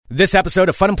This episode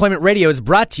of Fun Employment Radio is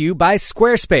brought to you by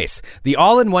SQUARESPACE, the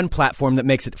all-in-one platform that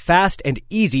makes it fast and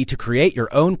easy to create your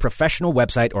own professional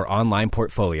website or online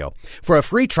portfolio. For a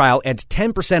free trial and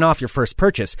 10% off your first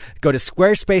purchase, go to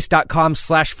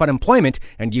squarespace.com/funemployment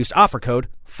and use offer code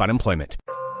FUNEMPLOYMENT.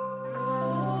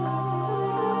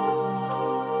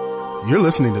 You're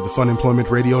listening to the Fun Employment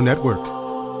Radio Network.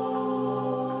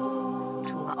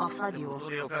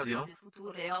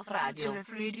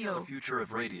 The future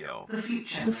of radio. The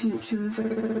future of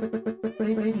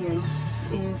radio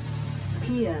is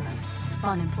here.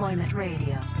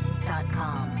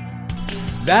 FunemploymentRadio.com.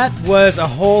 That was a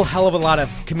whole hell of a lot of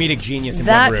comedic genius in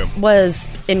one room. That was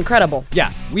incredible.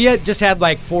 Yeah, we had just had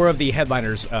like 4 of the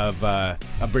headliners of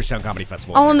Bridgetown Comedy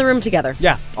Festival. All in the room together.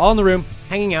 Yeah, all in the room,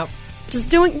 hanging out. Just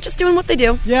doing what they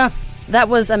do. Yeah. That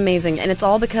was amazing. And it's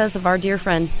all because of our dear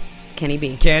friend, Kenny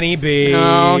B. Kenny B.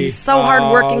 Oh, he's so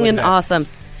hardworking and awesome.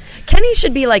 Kenny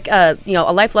should be like a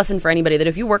life lesson for anybody that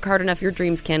if you work hard enough, your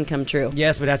dreams can come true.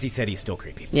 Yes, but as he said, he's still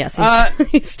creepy. Yes,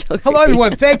 he's still creepy. Hello,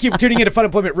 everyone. Thank you for tuning in to Fun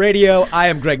Employment Radio. I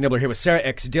am Greg Nibbler here with Sarah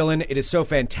X. Dillon. It is so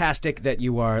fantastic that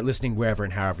you are listening wherever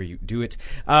and however you do it.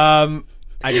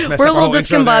 I just messed We're up a little our whole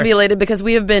intro there. discombobulated because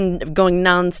we have been going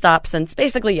nonstop since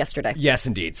basically yesterday. Yes,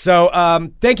 indeed. So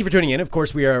thank you for tuning in. Of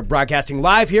course, we are broadcasting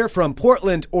live here from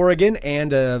Portland, Oregon,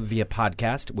 and via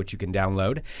podcast, which you can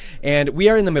download. And we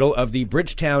are in the middle of the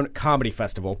Bridgetown Comedy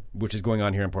Festival, which is going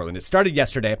on here in Portland. It started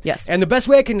yesterday. Yes. And the best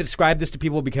way I can describe this to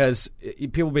people, because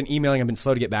people have been emailing, I've been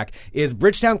slow to get back, is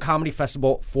Bridgetown Comedy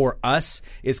Festival for us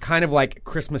is kind of like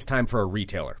Christmas time for a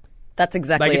retailer. That's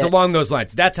exactly Like, it's it. along those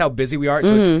lines. That's how busy we are.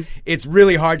 So it's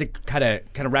really hard to kind of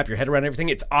wrap your head around everything.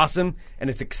 It's awesome, and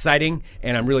it's exciting,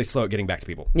 and I'm really slow at getting back to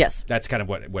people. Yes. That's kind of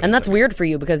what And that's weird for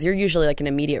you because you're usually like an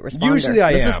immediate responder. Usually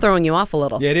I This am. is throwing you off a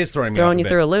little. Yeah, it is throwing me Throwing off you bit.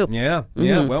 through a loop. Yeah,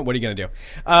 yeah. Well, what are you going to do?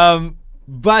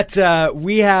 But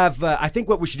we have, I think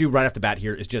what we should do right off the bat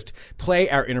here is just play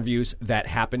our interviews that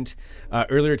happened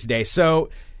earlier today. So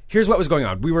here's what was going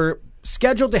on. We were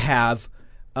scheduled to have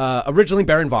originally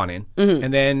Baron Vaughn in,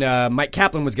 and then Myq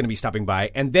Kaplan was going to be stopping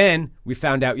by, and then we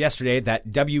found out yesterday that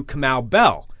Kamau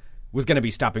Bell was going to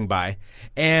be stopping by,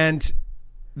 and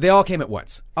they all came at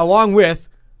once, along with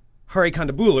Hari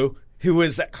Kondabolu, who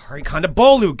was Hari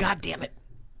Kondabolu. God damn it.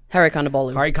 Hari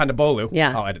Kondabolu. Hari Kondabolu.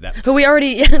 Yeah. I'll edit that. Who we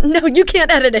already... No, you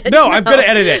can't edit it. No, I'm going to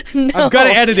edit it. No. I'm going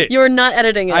to edit it. You're not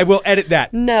editing it. I will edit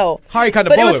that. No. Hari Kondabolu.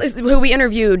 But it was who we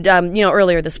interviewed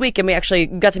earlier this week, and we actually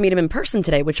got to meet him in person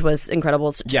today, which was incredible.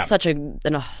 It's just such a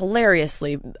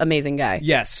hilariously amazing guy.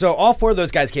 Yes, so all 4 of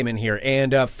those guys came in here,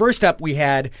 and first up we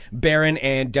had Baron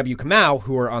and Kamau,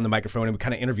 who were on the microphone, and we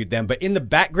kind of interviewed them. But in the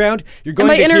background, you're going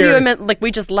and by to interview, hear... I meant like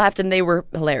we just laughed and they were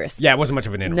hilarious. Yeah, it wasn't much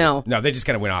of an interview. No, they just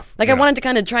kind of went off. Like I wanted to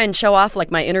kind of try and show off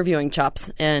like my interviewing chops,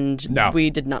 and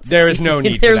we did not succeed. There is no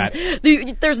need for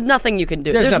that. There's nothing you can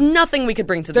do. There's nothing we could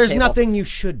bring to the table. There's nothing you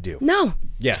should do. No.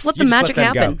 Yes, just let the magic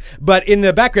happen. Go. But in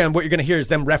the background, what you're going to hear is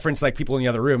them reference like people in the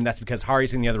other room. That's because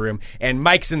Hari's in the other room and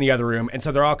Mike's in the other room, and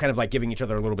so they're all kind of like giving each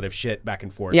other a little bit of shit back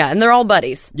and forth. Yeah, and they're all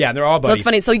buddies. Yeah, they're all buddies. So it's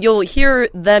funny. So you'll hear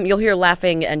them. You'll hear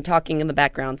laughing and talking in the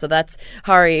background. So that's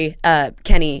Hari,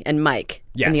 Kenny, and Mike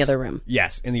in the other room.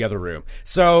 Yes, in the other room.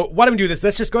 So what I'm going to do this.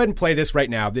 Let's just go ahead and play this right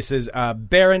now. This is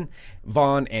Baron,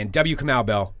 Vaughn, and Kamau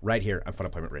Bell right here on Fun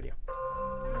Employment Radio.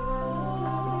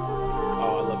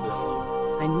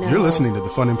 I know. You're listening to the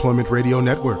Fun Employment Radio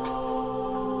Network.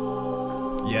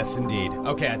 Yes, indeed.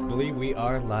 Okay, I believe we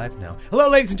are live now. Hello,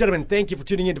 ladies and gentlemen. Thank you for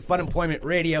tuning in to Fun Employment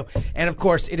Radio. And, of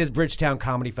course, it is Bridgetown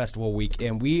Comedy Festival week,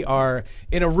 and we are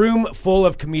in a room full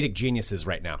of comedic geniuses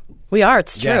right now. We are.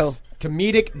 It's true. Yes,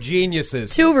 comedic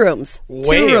geniuses. 2 rooms.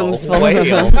 Whale. 2 rooms full of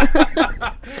them.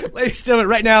 Ladies and gentlemen,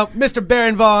 right now, Mr.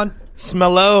 Baron Vaughn.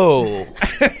 Smello.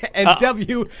 And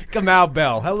Kamau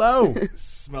Bell. Hello.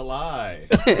 Smell-I.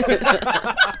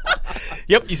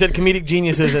 Yep, you said comedic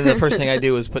geniuses, and the first thing I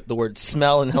do is put the word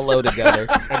smell and hello together.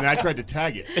 And I tried to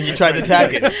tag it. And you tried to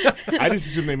tag it. I just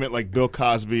assumed they meant like Bill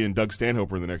Cosby and Doug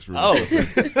Stanhope were in the next room. Oh,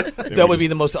 that would be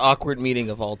the most awkward meeting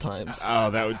of all times.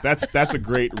 Oh, that's a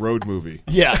great road movie.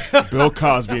 Yeah. Bill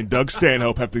Cosby and Doug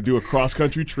Stanhope have to do a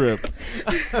cross-country trip.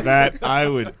 That I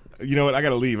would... You know what? I got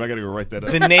to leave. I got to go write that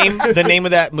up. The name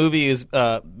of that movie is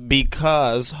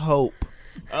Because Hope.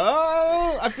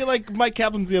 Oh, I feel like Myq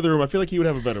Kaplan's in the other room. I feel like he would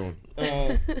have a better one.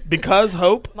 Because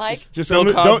Hope? Mike? Just Bill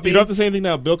you Cosby? don't have to say anything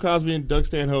now. Bill Cosby and Doug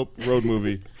Stanhope road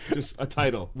movie. Just a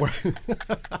title.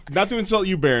 Not to insult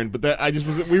you, Baron, but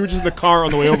we were just in the car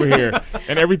on the way over here,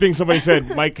 and everything somebody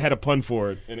said, Mike had a pun for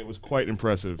it, and it was quite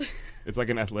impressive. It's like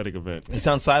an athletic event. He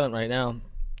sounds silent right now.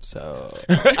 So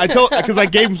because I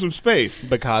gave him some space.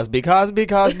 because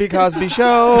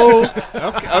show.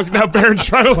 Okay, now Baron's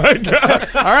trying to let go.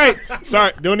 All right,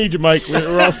 sorry, don't need you, Mike.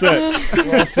 We're all set.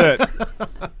 We're all set.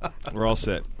 We're all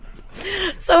set.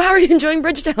 So how are you enjoying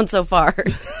Bridgetown so far?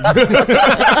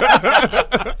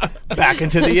 Back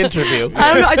into the interview.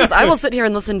 I don't know. I will sit here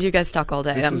and listen to you guys talk all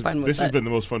day. I'm fine with This that. has been the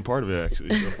most fun part of it,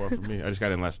 actually, so far for me. I just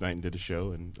got in last night and did a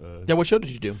show. And Yeah, what show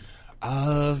did you do?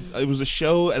 it was a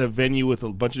show at a venue with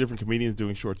a bunch of different comedians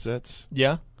doing short sets.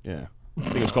 Yeah. Yeah. I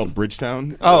think it was called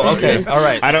Bridgetown. Oh, okay. All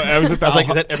right. I was like,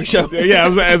 is that every show? Yeah,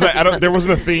 there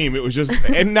wasn't a theme. It was just,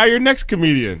 and now you're next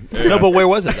comedian. No, but where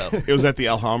was it though? It was at the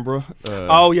Alhambra.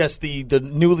 Oh yes, the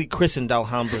newly christened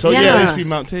Alhambra. So Yeah. it used to be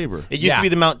Mount Tabor. It used to be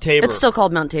the Mount Tabor. It's still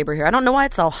called Mount Tabor here. I don't know why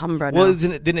it's Alhambra now. Well,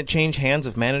 didn't it change hands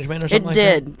of management or something? It like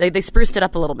did. That? They spruced it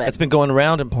up a little bit. It's been going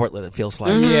around in Portland. It feels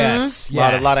like. Yes.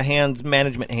 A lot of hands,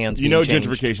 management hands. You know, being changed.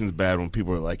 gentrification's bad when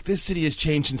people are like, "This city has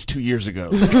changed since 2 years ago."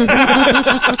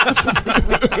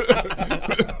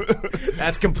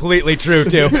 That's completely true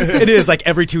too. It is like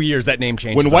every 2 years that name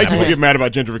changes. When on white that people place. get mad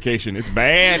about gentrification, it's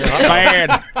bad. It's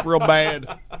bad. It's real bad.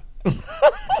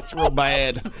 It's real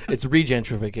bad. It's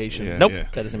regentrification. Yeah, Nope, yeah.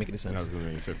 that doesn't make any That sense. doesn't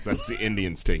make sense. That's the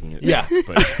Indians taking it. Yeah.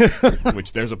 But,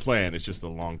 which there's a plan. It's just a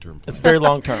long-term plan. It's very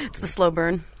long term. It's the slow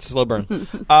burn. Slow burn.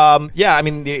 Yeah, I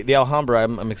mean the Alhambra.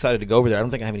 I'm excited to go over there. I don't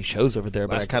think I have any shows over there,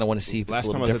 but I kind of want to see if it's Last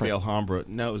a time little I was different. at the Alhambra,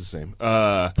 no, it was the same.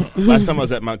 Last time I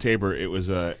was at Mount Tabor, it was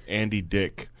Andy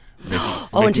Dick. In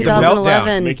making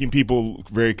 2011. making people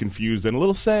very confused and a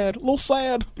little sad.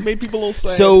 Made people a little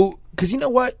sad. So, because you know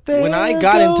what? When I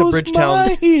got into Bridgetown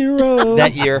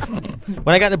that year,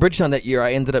 when I got into Bridgetown that year,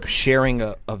 I ended up sharing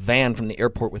a van from the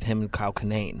airport with him and Kyle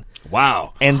Kinane.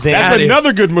 Wow. And then That's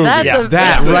another good movie. That's a-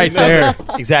 That right there.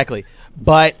 Exactly.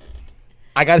 But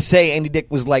I got to say, Andy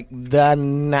Dick was like the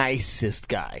nicest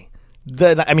guy.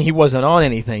 I mean, he wasn't on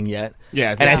anything yet.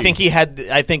 Yeah, and I think he had.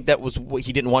 I think that was what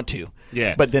he didn't want to.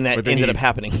 Yeah, but then that ended he up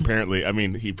happening. Apparently, I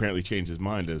mean, he apparently changed his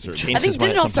mind at a certain. Changed I think his mind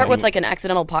didn't it at all some start point. with like an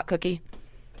accidental pot cookie?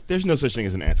 There's no such thing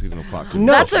as an accidental plot.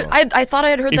 No. That's I thought I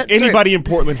had heard If that story. anybody in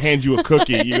Portland hands you a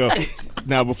cookie, you go,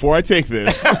 now before I take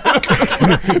this,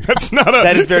 that's not a.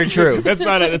 That is very true. That's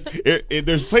not a.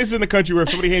 There's places in the country where if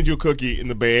somebody hands you a cookie, in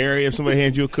the Bay Area, if somebody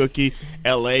hands you a cookie,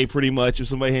 L.A. pretty much, if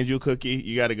somebody hands you a cookie,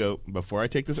 you got to go, before I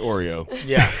take this Oreo,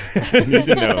 Yeah. you need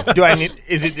to know. Do I need?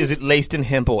 Is it laced in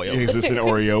hemp oil? Is this an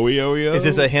Oreo? Is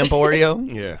this a hemp Oreo?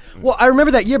 Yeah. Well, I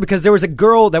remember that year because there was a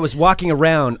girl that was walking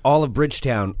around all of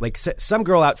Bridgetown, like some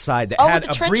girl outside that Oh, had with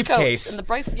the a trench briefcase. coats and the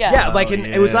brief. Yeah, like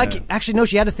it was yeah. like actually no,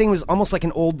 she had a thing. It was almost like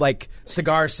an old like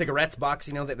cigarettes box,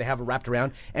 you know, that they have wrapped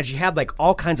around, and she had like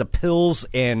all kinds of pills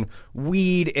and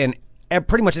weed and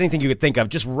pretty much anything you could think of,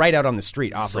 just right out on the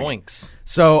street offering. Zoinks.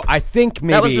 So I think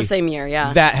maybe That was the same year,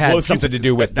 yeah. that had Well, if you something to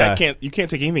do with that. You can't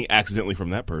take anything accidentally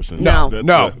from that person. No.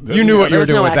 No, you knew what There you were was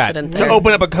doing no with accident that. there. To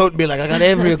open up a coat and be like, I got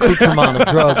every accoutrement of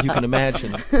drug you can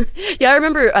imagine. Yeah, I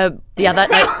remember. Yeah, that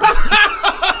night.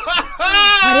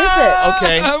 What is it?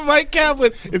 Okay. Myq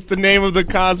Kaplan. It's the name of the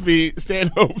Cosby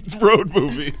Stanhope Road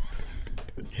movie.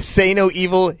 Say no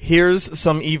evil, here's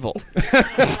some evil.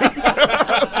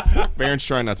 Baron's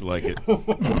trying not to like it.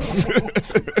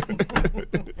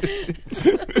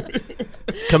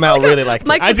 Kamau really liked it.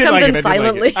 Mike just comes in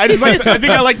silently. I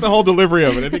think I liked the whole delivery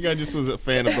of it. I think I just was a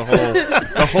fan of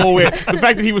the whole way. The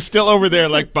fact that he was still over there,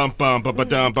 like bum bum bum bum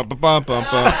bum bum bum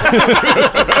bum.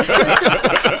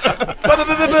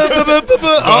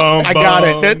 Oh, I got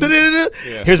it.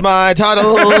 Yeah. Here's my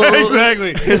title.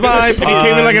 Exactly. Here's my And he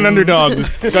came in like an underdog.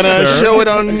 Gonna show it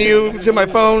on you to my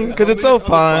phone because it's so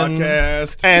fun.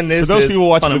 Podcast. And this For those is people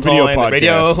watching Fun the video Employment podcast,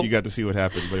 Radio. you got to see what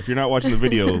happened. But if you're not watching the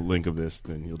video link of this,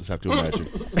 then you'll just have to imagine.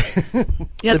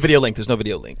 Yeah, The video link. There's no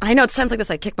video link. I know it's times like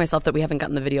this I kick myself that we haven't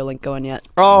gotten the video link going yet.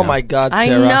 Oh my God, I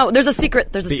Sarah. know. There's a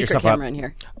secret. There's a Beat secret yourself camera up. in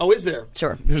here. Oh, is there?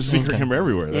 Sure. There's a secret camera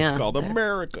everywhere. That's Yeah. called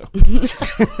America.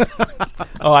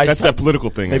 Oh, I That's that political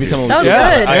thing. maybe I did. someone That was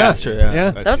Yeah, good. I asked her.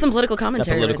 Yeah. That was some political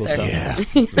commentary. political right there.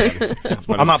 stuff.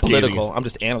 Yeah. I'm not political. I'm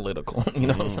just analytical. You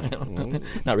know what I'm saying?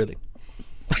 Not really.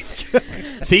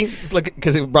 See,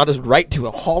 because it brought us right to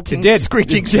a halting,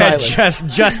 screeching silence.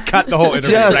 Just cut the whole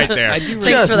interview Just- right there. I do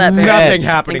Thanks for that, Barry. Nothing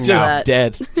happening Thanks for now. that.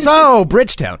 Dead. So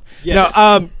Bridgetown. Yes.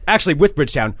 No, actually with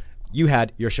Bridgetown, you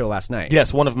had your show last night.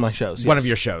 Yes, one of my shows. One yes. of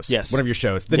your shows. Yes. One of your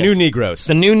shows. The Yes. New Negroes.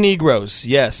 The New Negroes,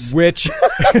 yes. Which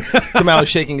Kamau is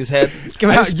shaking his head.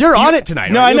 you're on it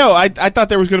tonight. No, aren't I you? know. I thought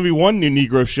there was going to be one new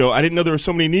Negro show. I didn't know there were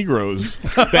so many Negroes.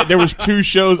 That there was 2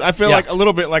 shows. I feel Yeah. like a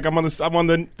little bit like I'm on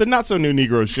the not so new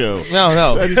Negro show.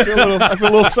 No. I just feel I feel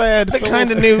a little sad. The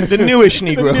kind of new, the newish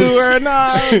Negroes.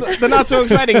 The not so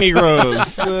exciting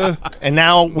Negroes. And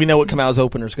now we know what Kamau's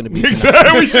opener is going to be.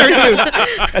 Exactly, we sure do.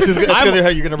 That's going to be how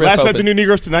you're going to rip Last open. night, the new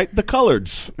Negroes. Tonight, the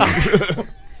Coloreds.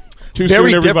 Too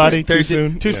Very soon, everybody. different. Too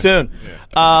soon. Too Yeah.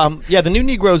 soon. The New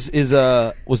Negroes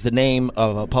was the name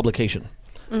of a publication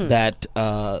that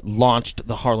launched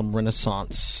the Harlem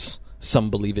Renaissance. Some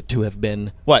believe it to have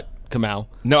been what, Kamau?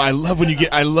 No, I love when you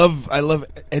get. I love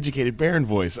educated Baron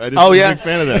voice. I'm Oh, a yeah. big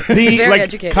fan of that. Very like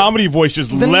educated. comedy voice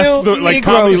just The left. new Like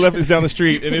Negroes. comedy left is down the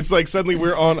street, and it's like suddenly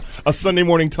we're on a Sunday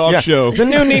morning talk show. The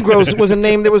New Negroes was a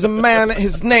name. There was a man.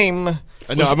 His name was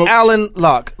Alan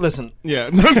Locke. Listen, Yeah.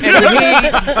 and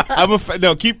I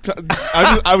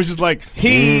was just like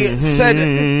he said.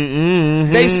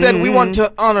 They said we want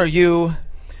to honor you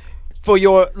for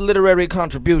your literary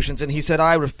contributions, and he said,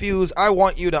 I refuse. I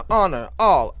want you to honor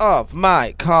all of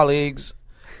my colleagues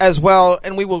as well,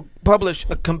 and we will publish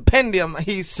a compendium.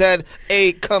 He said,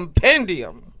 a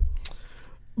compendium.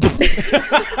 You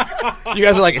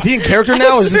guys are like, is he in character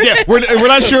now? Is this, yeah, we're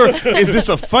not sure. Is this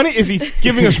a funny? Is he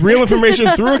giving us real information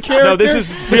through a character? No, this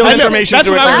is real I know, information That's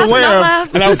through what a I'm character. aware Laugh,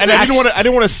 of. laugh. And I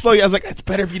didn't want to slow you. I was like, it's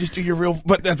better if you just do your real.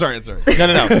 But that's all right. It's all right.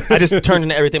 No. I just turned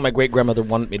into everything my great grandmother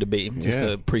wanted me to be, just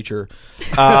Yeah. a preacher.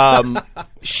 It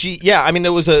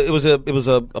was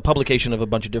a publication of a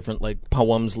bunch of different like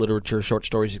poems, literature, short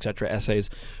stories, etc., essays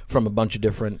from a bunch of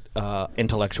different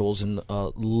intellectuals and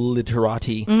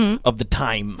literati of the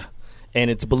time. And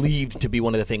it's believed to be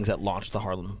one of the things that launched the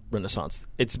Harlem Renaissance.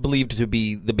 It's believed to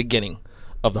be the beginning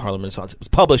of the Harlem Renaissance. It was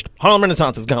published. Harlem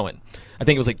Renaissance is going. I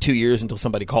think it was like 2 years until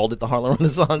somebody called it the Harlem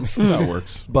Renaissance. That's how it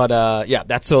works. But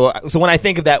that's so. So when I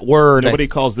think of that word, Nobody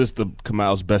calls this the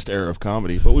Kamau's best era of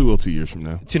comedy, but we will 2 years from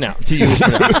now. 2 years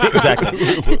from now.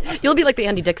 Exactly. You'll be like the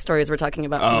Andy Dick stories we're talking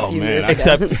about from Oh, a few man. years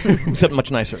ago. Except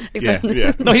much nicer. Except-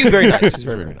 Yeah. No, he's very nice. He's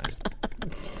very, very nice.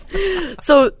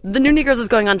 So the New Negroes is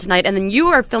going on tonight, and then you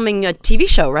are filming a TV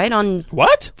show, right, on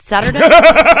What? Saturday?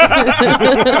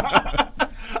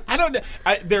 I don't know.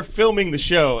 They're filming the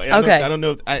show. Okay. I don't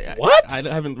know. What? I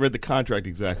haven't read the contract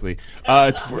exactly.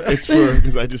 It's for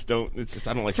because I just don't. It's just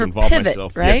I don't like to for involve Pivot,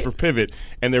 myself. right? Yeah, it's for Pivot,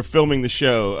 and they're filming the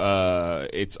show.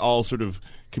 It's all sort of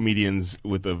comedians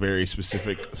with a very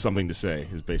specific something to say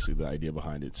is basically the idea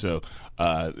behind it. So,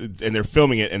 and they're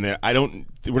filming it, and they're not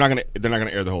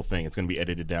gonna air the whole thing. It's gonna be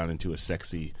edited down into a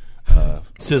sexy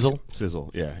Sizzle.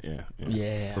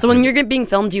 Yeah. So when you're being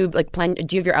filmed, do you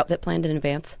have your outfit planned in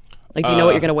advance? Like, do you know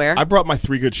what you're going to wear? I brought my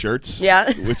 3 good shirts.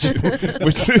 Yeah. Which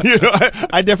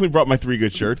I definitely brought my 3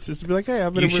 good shirts just to be like, hey,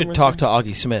 I'm gonna You bring should my talk to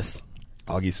Augie Smith.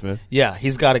 Augie Smith. Yeah,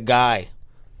 he's got a guy.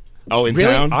 Oh, in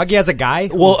Really? town. Augie has a guy?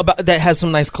 Well, that has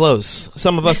some nice clothes.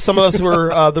 Some of us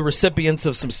were the recipients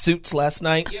of some suits last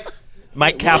night.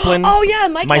 Myq Kaplan. Oh, yeah,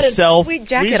 Mike myself. had a sweet When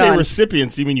jacket you say on.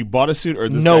 recipients, you mean you bought a suit or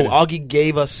this No, guy just- Augie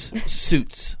gave us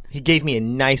suits. He gave me a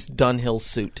nice Dunhill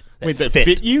suit. Wait, that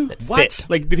fit you? That What? fit.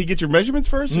 Like, did he get your measurements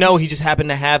first? No, he just happened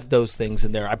to have those things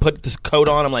in there. I put this coat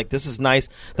on. I'm like, this is nice.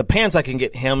 The pants I can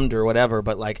get hemmed or whatever,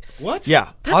 but like, What? Yeah.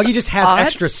 Augie just has odd.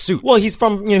 extra suits. Well, he's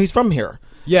from here.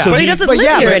 Yeah. So But he he's- doesn't but live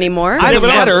yeah, here but anymore. I don't but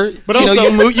matter. also- but you know,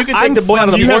 also- you can take the boy out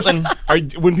of Do the you have-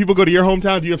 Portland. when people go to your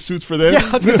hometown, do you have suits for them? Yeah,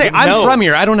 I was going to say, I'm No. from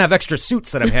here. I don't have extra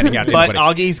suits that I'm handing out to But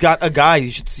anybody. Augie's got a guy.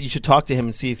 You should talk to him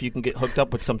and see if you can get hooked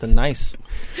up with something nice.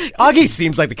 Augie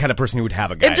seems like the kind of person who would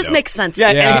have a guy. It just though. makes sense.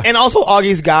 Yeah, Yeah. And also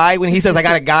Augie's guy, when he says I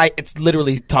got a guy, it's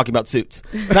literally talking about suits.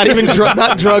 Not even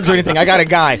not drugs or anything. I got a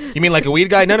guy. You mean like a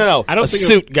weed guy? No. I don't a think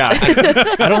suit guy.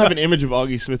 I don't have an image of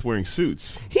Augie Smith wearing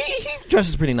suits. he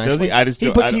dresses pretty nicely. Does he? I just he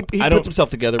don't- puts, I he, don't- he I puts don't- himself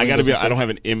together. I when he gotta goes be. on I don't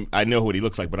stage. have an. I know what he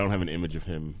looks like, but I don't have an image of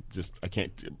him. Just I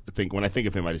can't think. When I think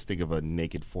of him, I just think of a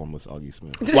naked, formless Augie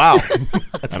Smith. Wow,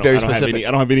 that's very I don't have specific. any.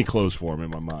 I don't have any clothes for him in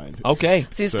my mind. Okay,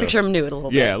 So you just So- picture him nude a little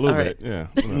bit. Yeah, a little All bit. right. Yeah.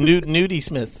 Nudie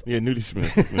Smith. Yeah, Nudie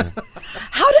Smith. Yeah.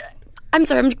 How did... I'm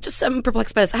sorry, I'm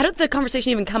perplexed by this. How did the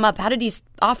conversation even come up? How did he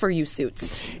offer you suits?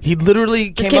 He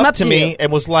literally came came up up to to me you.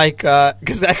 and was like,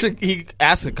 because actually he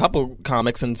asked a couple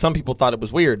comics and some people thought it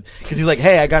was weird because he's like,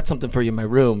 "Hey, I got something for you in my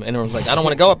room," and everyone's like, "I don't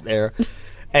want to go up there."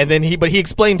 And then he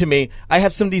explained to me, "I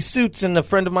have some of these suits, and a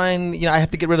friend of mine, I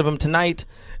have to get rid of them tonight."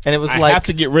 And it was I like, have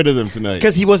to get rid of them tonight.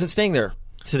 because he wasn't staying there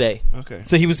today. Okay.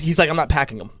 So he's like, "I'm not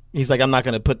packing them." He's like, I'm not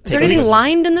going to put. Is there anything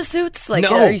lined in the suits? Like,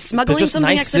 No, are you smuggling they're just something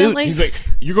nice accidentally? suits. He's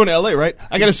like, you're going to L.A., right?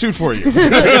 I got a suit for you.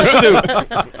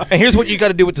 And here's what you got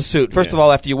to do with the suit. First of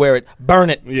all, after you wear it, burn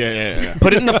it. Yeah.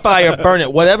 Put it in the fire, burn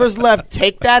it. Whatever's left,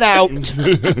 take that out.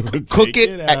 Cook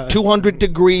it at 200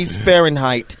 degrees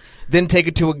Fahrenheit. Then take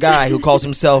it to a guy who calls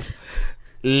himself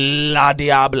La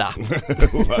Diabla.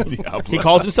 La Diabla. He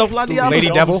calls himself La Diabla. Lady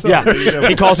Devil? Yeah.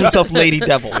 He calls himself Lady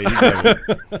Devil.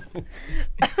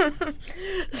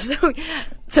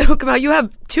 So Kamau, you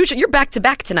have two. You're back to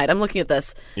back tonight. I'm looking at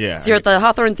this. Yeah. So you're at the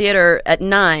Hawthorne Theater at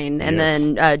 9, and Yes.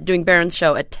 then doing Barron's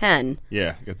show at 10.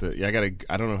 Yeah,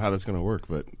 I don't know how that's going to work,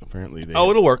 but apparently they. Oh,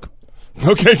 it'll work.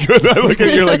 Okay, good. I look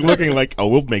at you looking like, oh,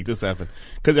 we'll make this happen.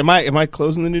 Because am I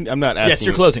closing the new? I'm not asking. Yes,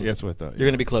 you're closing. That's what I thought. You're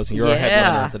going to be closing. You're our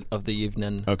headliner of the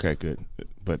evening. Okay, good.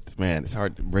 But man, it's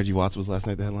hard. Reggie Watts was last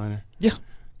night the headliner. Yeah.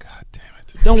 God damn it.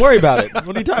 Don't worry about it.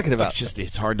 What are you talking about?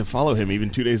 It's hard to follow him even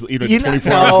 2 days, even You 24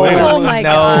 know- hours later. Oh my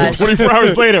gosh. 24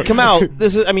 hours later. Come out.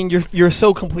 This is. I mean, you're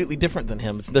so completely different than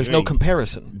him. There's no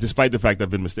comparison. Despite the fact I've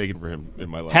been mistaken for him in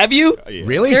my life. Have you? Yeah.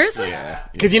 Really? Seriously? Yeah.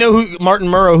 Because you know who Martin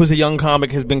Murrow, who's a young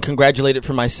comic, has been congratulated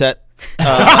for my set.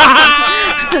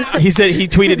 He said he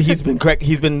tweeted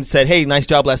he's been said, hey, nice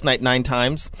job last night 9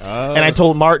 times. And I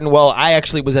told Martin, well, I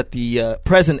actually was at the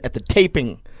present at the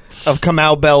taping of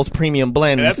Kamau Bell's Premium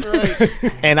Blend. That's right.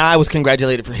 And I was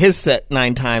congratulated for his set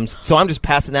 9 times. So I'm just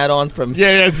passing that on from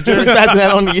It's just passing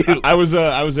that on to you. I was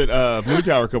at Moon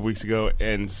Tower a couple weeks ago,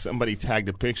 and somebody tagged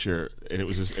a picture, and it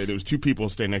was 2 people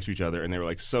standing next to each other, and they were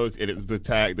like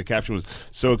the caption was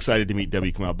so excited to meet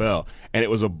W. Kamau Bell, and it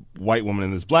was a white woman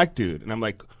and this black dude, and I'm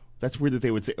like, that's weird that they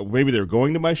would say, maybe they're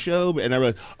going to my show, and I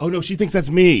was like, oh no, she thinks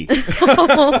that's me.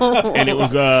 And it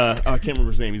was I can't remember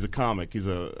his name. He's a comic. He's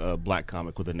a black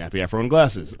comic with a nappy afro and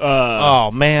glasses. Oh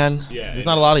man, Yeah, there's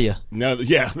not a lot of you. No,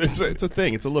 yeah, it's a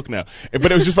thing. It's a look now.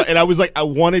 But it was just fun. And I was like, I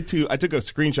took a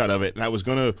screenshot of it, and I was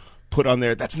going to put on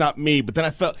there, that's not me. But then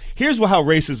I felt, here's how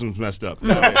racism's messed up. All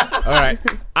right.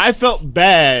 I felt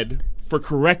bad for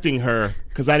correcting her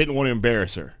because I didn't want to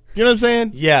embarrass her. You know what I'm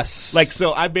saying? Yes. Like,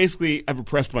 so I've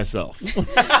oppressed myself.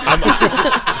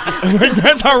 I'm like,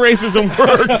 that's how racism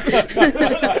works.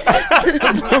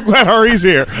 I'm glad Hari's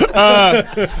here.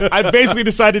 I basically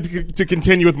decided to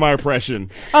continue with my oppression.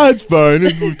 It's fine,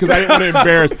 because I didn't want to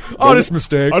embarrass. This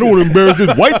mistake. I don't want to embarrass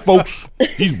these white folks.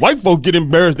 These white folks get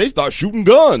embarrassed, they start shooting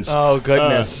guns. Oh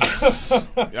goodness. So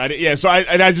I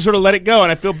just sort of let it go,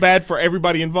 and I feel bad for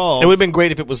everybody involved. It would have been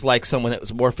great if it was like someone that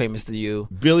was more famous than you.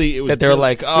 Billy, it was that they're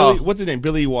like, oh. Billy, what's his name?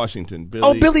 Billy Washington.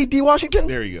 Billy D. Washington?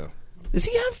 There you go. Does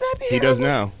he have nappy hair? He does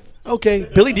now. Okay.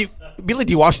 Billy D.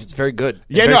 Washington's very good.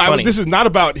 Yeah, very no, funny. this is not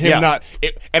about him Yeah.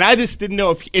 and I just didn't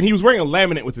know if, and he was wearing a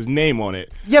laminate with his name on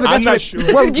it. Yeah, but I'm that's not what,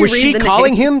 sure. what Did you was read she the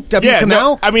calling name? him W. Yeah, Kamau?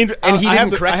 no, I mean, and he I have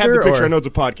didn't correct I have the her, picture. or? I know it's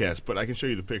a podcast, but I can show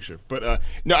you the picture. But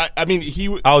no, I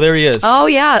mean, Oh, there he is. Oh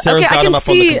yeah. Sarah's okay, got I can him up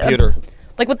see on the computer.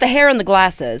 like with the hair and the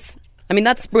glasses. I mean,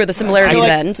 that's where the similarities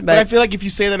end. But I But feel like if you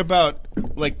say that about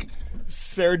like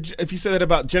Sarah, if you say that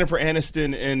about Jennifer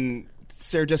Aniston and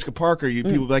Sarah Jessica Parker,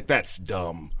 people would be like, that's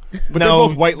dumb. But they're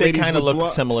both white they ladies. kind of with look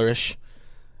blonde- similar-ish.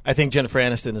 I think Jennifer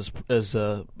Aniston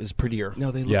is prettier.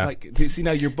 No, they look Yeah. like. See, now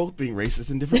you're both being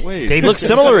racist in different ways. They look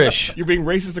similar-ish. You're being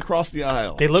racist across the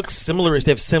aisle. They look similar-ish.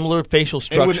 They have similar facial And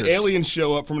structures. when aliens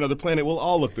show up from another planet, we'll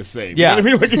all look the same. Yeah. You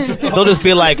know what I mean? Like, it's just They'll just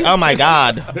be like, oh my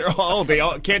god. they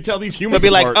all can't tell these They'll humans.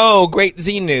 be like, apart. oh, great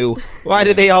Xenu. Why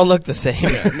do they all look the same?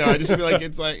 No, I just feel like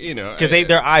it's like, Because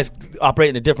their eyes operate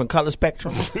in a different color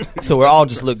spectrum, so we all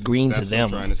just look green to That's what I'm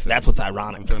them. trying to say. That's what's I'm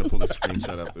ironic. trying to pull this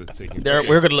screenshot up. It's taking We're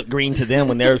going to look green to them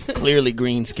when they're clearly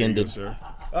green-skinned. sir.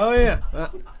 Oh yeah.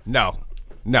 No,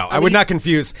 I would not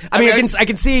confuse. I mean, I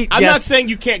can see. I'm yes. not saying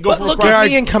you can't go But for look across. at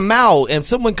me and Kamau, and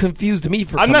someone confused me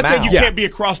for Kamau. I'm not saying you Yeah. can't be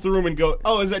across the room and go,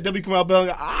 oh, is that W. Kamau Bell? And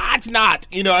go, it's not.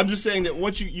 I'm just saying that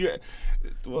once you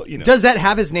well, Does that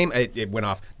have his name? It went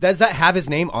off. Does that have his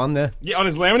name on the yeah, on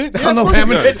his laminate? on the of course it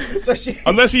does. laminate? So she,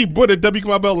 Unless he put a W.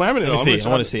 Kamau Bell laminate Let on. me which see. I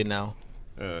want to see it now.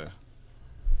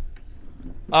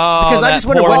 because I just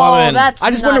wonder poor what woman. that's I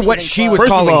just not wonder what even she close. was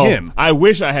First of calling all, him. I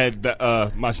wish I had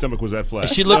my stomach was that flat.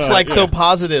 She looks like so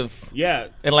positive yeah.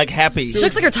 and like happy. she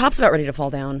looks like her top's about ready to fall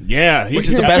down. Yeah, Which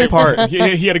is the best part. He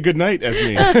had a good night as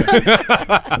me.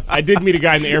 I did meet a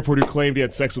guy in the airport who claimed he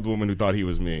had sex with a woman who thought he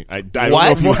was me. I don't know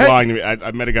What? if he was What? lying to me.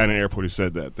 I met a guy in an airport who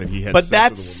said that he had But sex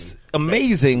that's with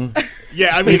amazing a woman.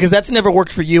 Yeah, I mean, because that's never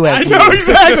worked for you I as know you.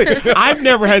 exactly. I've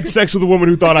never had sex with a woman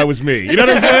who thought I was me. You know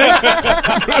what I'm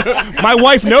saying? My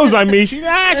wife knows I'm me. She's all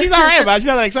right about it. She's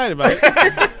not that excited about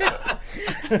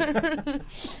it.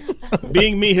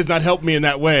 being me has not helped me in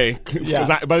that way. Because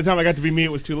by the time I got to be me,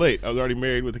 it was too late. I was already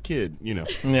married with a kid.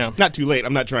 Yeah. Not too late.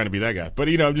 I'm not trying to be that guy, but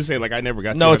I'm just saying, like, I never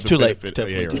got. No, to it's too late. benefit.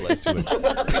 It's definitely It's too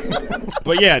late.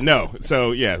 But yeah, no.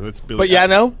 So yeah, let's. But yeah,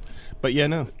 no. But yeah,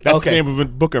 no. That's Okay. the name of a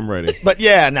book I'm writing. But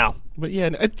yeah, no. But yeah,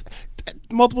 no.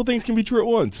 Multiple things can be true at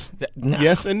once. Nah.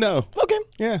 Yes and no. Okay.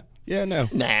 Yeah. Yeah. No.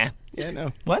 Nah. Yeah.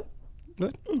 No. What?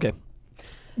 Okay.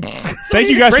 Thank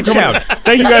you guys for coming.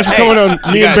 Thank you guys for coming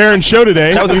on me and Baron's show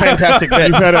today. That was a fantastic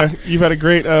bit. You've had a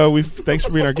great. Thanks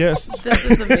for being our guests. This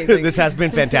is amazing. This has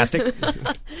been fantastic.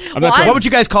 Well, What would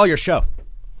you guys call your show?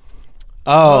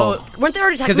 Oh, weren't they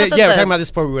already talking Because about we're talking about this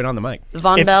before we went on the mic.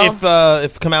 Von Bell?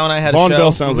 If Kamau and I had Vaughn a show,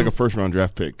 Bell sounds like a first round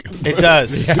draft pick. it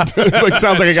does. Like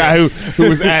sounds like a guy who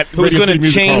was at Who was Radio going City to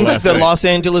Music Hall change last the night. Los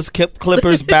Angeles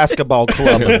Clippers basketball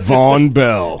club? Vaughn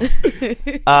Bell.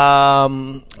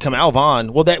 Kamau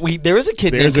Vaughn. Well, there is a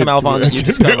kid There's named Kamau Vaughn that you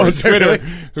discovered on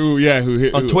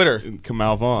Twitter. On Twitter.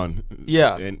 Kamau Vaughn.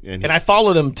 Yeah, and I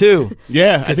followed him too.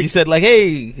 Yeah, because he said like,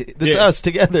 "Hey, it's us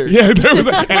together." Yeah, there was.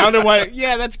 And I don't know why.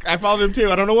 Yeah, I followed him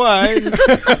too. I don't know why.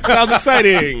 Sounds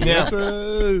exciting. Yeah.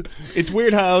 It's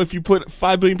weird how if you put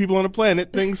 5 billion people on a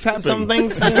planet, things happen. Some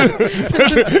things. Some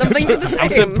things are the same. I'm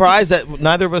surprised that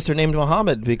neither of us are named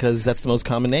Muhammad because that's the most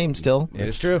common name still. It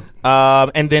is true.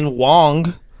 And then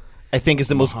Wong, I think, is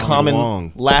the most Muhammad common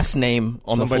Wong. last name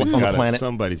on the planet.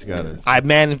 Somebody's got it.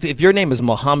 If your name is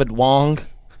Muhammad Wong,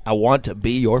 I want to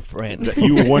be your friend.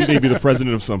 You will one day be the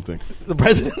president of something. The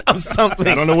president of something.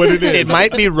 I don't know what it is. It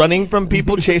might be running from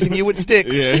people chasing you with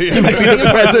sticks. Yeah, yeah. You might be the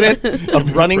president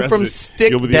of running from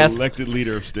stick You'll be death. the elected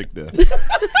leader of stick death.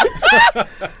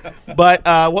 But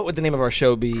what would the name of our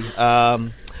show be?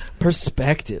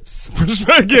 Perspectives.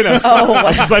 Get us.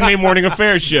 A Sunday morning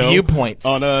affairs show. Viewpoints.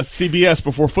 On CBS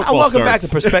before football Welcome starts. back to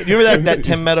Perspective. You remember that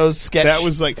Tim Meadows sketch?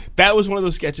 That was one of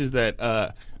those sketches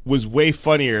that was way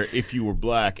funnier if you were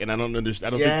black, and I don't understand. I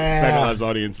don't think Saturday Night Live's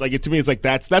audience to me. It's like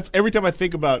that's every time I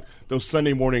think about those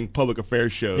Sunday morning public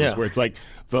affairs shows where it's like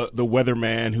the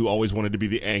weatherman who always wanted to be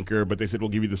the anchor, but they said we'll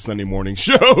give you the Sunday morning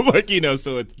show,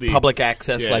 so it's the public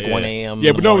access 1 a.m.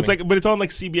 Yeah, but no, it's on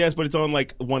like CBS, but it's on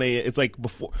like 1 a.m. It's like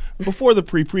before the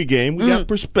pregame. We got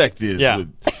Perspectives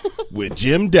with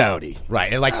Jim Dowdy,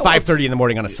 Right, at like 5:30 in the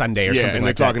morning on a Sunday or something and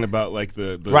like they're that. talking about like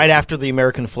the right after the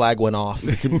American flag went off.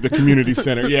 the community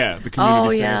center. Yeah, the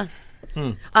community center.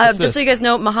 Just so you guys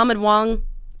know, Muhammad Wong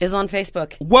is on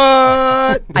Facebook.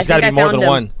 What? There's got to be more than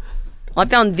one. Well, I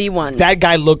found the one. That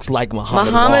guy looks like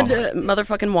Muhammad Wong.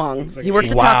 Motherfucking Wong. He works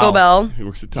at Taco Bell. He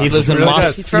works at Taco He lives in Bell.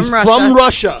 Moscow. He's from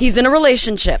Russia. He's in a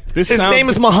relationship. His name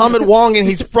is Muhammad Wong, and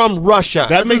he's from Russia.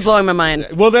 That This is blowing my mind.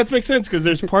 Well, that makes sense because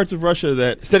there's parts of Russia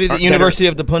that Studied at the University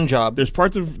of the Punjab. There's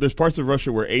parts of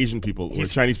Russia where Asian people, where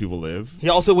Chinese people live, He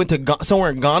also went to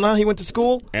somewhere in Ghana. He went to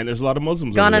school. and there's a lot of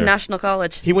Muslims. Ghana over there. National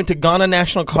College. He went to Ghana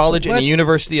National College and What? the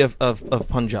University of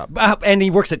Punjab. And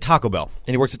he works at Taco Bell.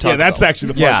 And he works at Taco Yeah, that's Bell. actually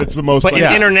the part Yeah. that's the most. But like,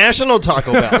 in international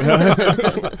Taco Bell.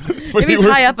 but Maybe he's he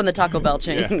works- high up in the Taco Bell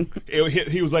chain. Yeah.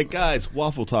 He was like, guys,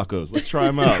 waffle tacos. Let's try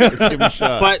them out. Let's give them a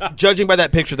shot. But judging by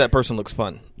that picture, that person looks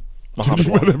fun. Muhammad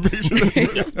Wong.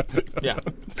 Yeah.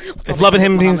 If loving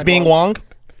him means being Wong,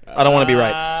 I don't want to be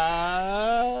right.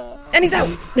 And he's out.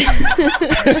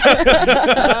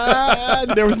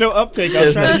 There was no uptake. I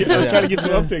was trying to get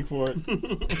some uptake for it.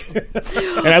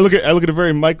 And I look at a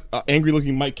very angry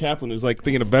looking Myq Kaplan who's like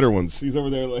thinking of better ones. He's over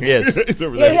there like Yes. he's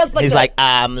over there. He's like,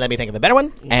 let me think of a better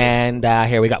one, and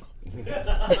here we go.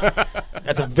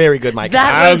 That's a very good Myq.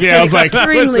 That was, I was like,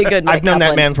 extremely good. I've known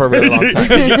that man for a really long time.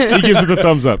 He gives it the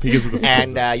thumbs up.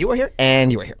 And you were here,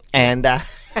 and you were here, and that's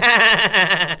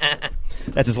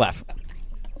his laugh.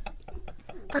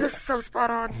 That is so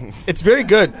spot on. It's very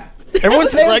good.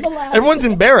 Everyone's There's the laugh. everyone's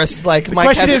embarrassed. Like Mike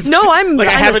question has is- No, I'm I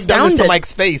haven't done this to astounded.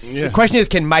 Mike's face. Yeah. The question is,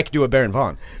 can Mike do a Baron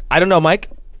Vaughn? I don't know, Mike.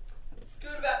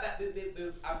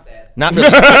 Not really.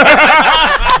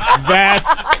 That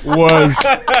was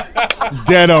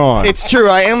dead on. It's true.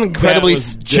 I am incredibly That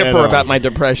was dead chipper on. about my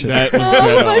depression. That was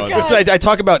dead on. God. So I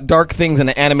talk about dark things in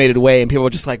an animated way, and people are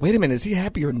just like, "Wait a minute, is he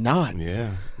happy or not?"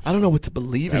 Yeah. I don't know what to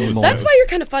believe anymore. That's why you're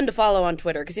kind of fun to follow on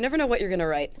Twitter, because you never know what you're going to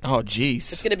write. Oh,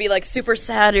 jeez. It's going to be like super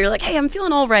sad, or you're like, hey, I'm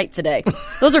feeling all right today.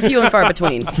 Those are few and far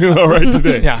between. Feel all right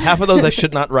today. Yeah, half of those I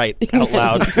should not write out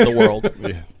loud to the world.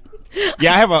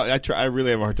 Yeah, I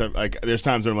really have a hard time. Like, there's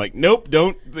times where I'm like, nope,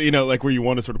 don't. Like where you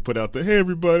want to sort of put out the, hey,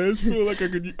 everybody, I just feel like I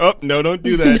could. Oh, no, don't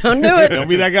do that. Don't do it. Don't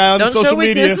be that guy on Don't social show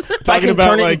media weakness. If I talking can about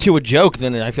turn it like. into a joke,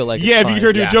 then I feel like Yeah, it's if you fine. can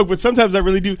turn it into a joke, but sometimes I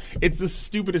really do. It's the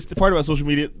stupidest part about social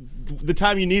media. The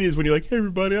time you need is when you're like, hey,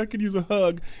 everybody, I could use a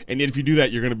hug. And yet if you do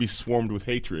that, you're going to be swarmed with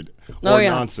hatred or Oh,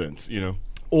 yeah. nonsense,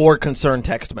 or concerned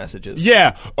text messages.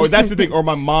 Yeah, or that's the thing. Or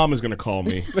my mom is going to call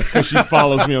me because she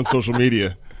follows me on social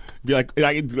media. Be like,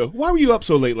 why were you up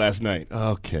so late last night?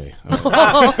 Okay. You're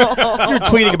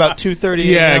tweeting about 2:30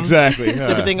 Yeah, a.m. exactly. Is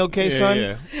everything okay, son?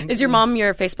 Yeah. Is your mom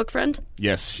your Facebook friend?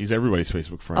 Yes, she's everybody's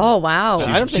Facebook friend. Oh,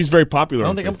 wow. She's very popular. I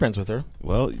don't think I'm friends with her.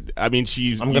 Well, I mean,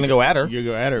 I'm going to go at her. You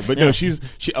go at her, but no, she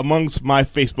amongst my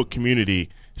Facebook community.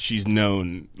 She's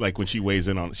known, like when she weighs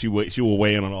in on, she will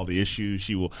weigh in on all the issues.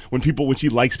 She will when she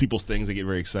likes people's things, they get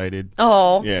very excited.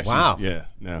 Oh, Yeah. Wow. Yeah.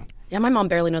 No. yeah. My mom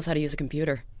barely knows how to use a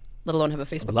computer, let alone have a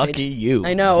Facebook Lucky page. you.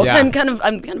 I know. Yeah. I'm kind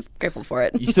of grateful for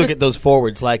it. You still get those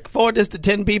forwards like, forward this to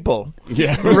 10 people.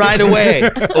 Yeah. Right away.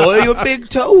 Or your big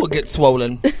toe will get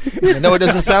swollen. I know it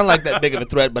doesn't sound like that big of a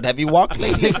threat, but have you walked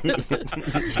lately?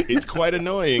 It's quite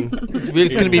annoying. It's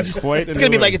going to be quite it's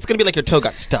going to be annoying. like your toe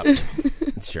got stubbed,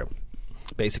 It's true.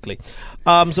 basically.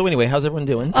 So anyway, how's everyone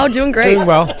doing? Oh, doing great. Doing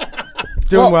well.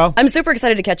 Doing well. I'm super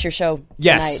excited to catch your show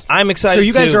Yes. tonight. I'm excited. So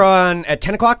you guys too. are on at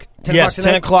 10 o'clock? 10 Yes, o'clock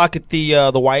 10 tonight? o'clock at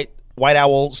the White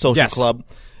Owl Social Yes. Club.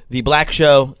 The Black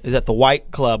Show is at the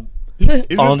White Club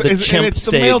on the chimp it's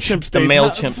stage. the male chimp stage. The male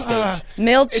How- chimp stage.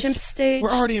 Male chimp stage.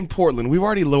 We're already in Portland. We've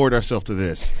already lowered ourselves to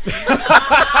this.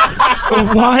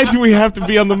 Why do we have to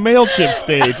be on the male chimp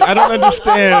stage? I don't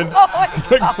understand.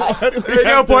 There you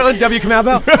go, Portland. W.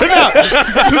 Kamau.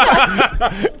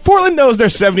 Portland knows they're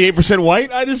 78%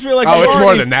 white. I just feel like Oh, they've it's more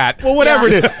already- than that. Well, whatever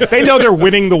it is, they know they're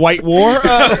winning the white war.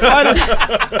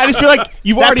 I just feel like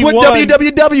you've That's already what won.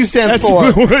 WWW stands for.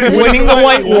 Winning the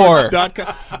White War.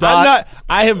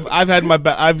 I've had my.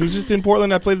 I was just in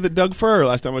Portland. I played the Doug Fur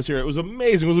last time I was here. It was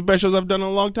amazing. It was the best shows I've done in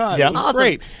a long time. Yeah. It was Awesome.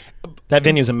 great. That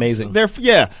venue's amazing.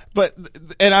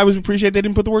 And I was appreciate they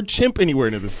didn't put the word chimp anywhere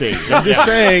into the stage. I'm just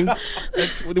saying.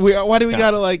 Why do we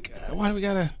gotta? Why do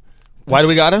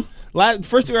we gotta?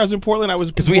 First year I was in Portland,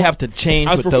 Because we have to change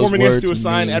I was what those performing words next to a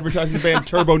sign mean. advertising the band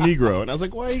Turbo Negro, and I was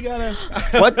like, "Why you gotta?"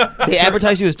 What? They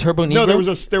advertise you as Turbo Negro? No, there was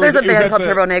a There's a it was band at called the-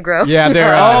 Turbo Negro. Yeah,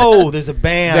 they're there's a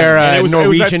band. they're and it was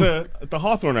Norwegian. at the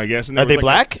Hawthorne, I guess. And there Are they was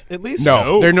like black, at least?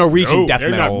 No, they're Norwegian death they're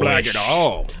metal. not black at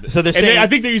all. So they're And saying... I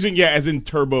think they're using as in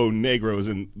Turbo Negro, as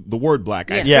in the word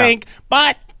black. I Yeah. think,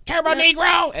 but Turbo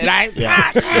Negro, and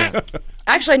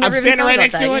Actually, I never I'm even standing thought right about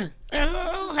next that. to yeah. it.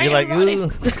 Oh, hey, You're like, everybody.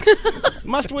 ugh.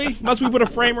 Must we put a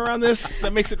frame around this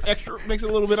that makes it a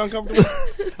little bit uncomfortable?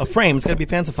 A frame. It's got to be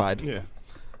fancified. Yeah.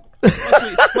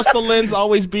 Must the lens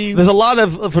always be? There's a lot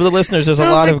of, for the listeners, there's a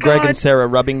lot my of Greg God. and Sarah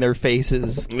rubbing their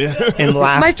faces Yeah. in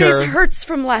laughter. My face hurts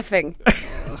from laughing.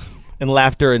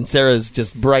 And Sarah's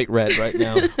just bright red right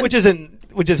now, which isn't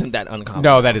that uncommon.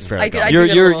 No, that is fairly I common. do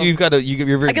get a little-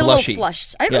 You're very I get a blushy. little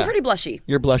flushed. I'm Yeah. pretty blushy.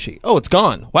 You're blushy. Oh, it's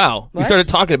gone. Wow. You What? started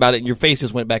talking about it and your face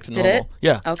just went back to Did normal. it?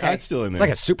 Yeah. Okay. It's still in there. Like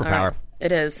a superpower. All right.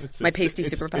 It is. My pasty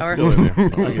It's superpower. still in there.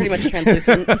 Pretty much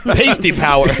translucent. Pasty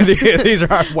power. These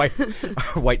are our white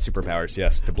superpowers,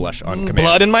 yes, to blush on command.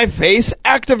 Blood in my face.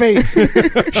 Activate.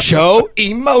 Show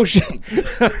emotion.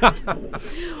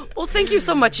 Well, thank you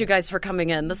so much, you guys, for coming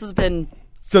in. This has been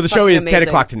So the show fucking is 10 amazing.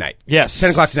 o'clock tonight. Yes.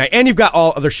 10 o'clock tonight. And you've got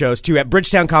all other shows, too, at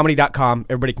bridgetowncomedy.com.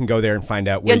 Everybody can go there and find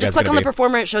out where Yeah, you just guys click are on gonna the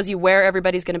performer. It shows you where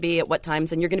everybody's going to be at what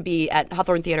times, and you're going to be at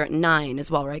Hawthorne Theater at 9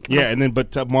 as well, right? Yeah, and then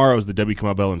but tomorrow is the Debbie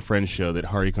Kamau and Friends show that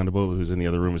Hardy Kondabolu, who's in the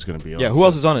other room, is going to be on. Yeah, who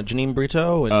else is on it? Janine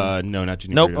Brito? And No, not Janine.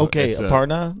 Nope. Brito. Okay. It's,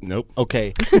 Aparna? Nope.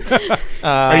 Okay.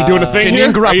 Are you doing a thing? Janine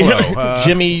here? Garofalo.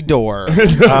 Jimmy Dore.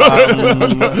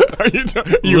 Are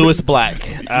you Lewis Black.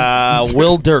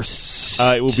 Will Durst.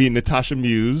 it will be Natasha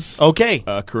Muse. Okay.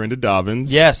 Corinda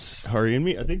Dobbins. Yes. Harry and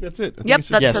me. I think that's it. I think Yep, it's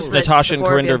just that's Yes, just Natasha the and four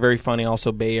of Corinda you. are very funny.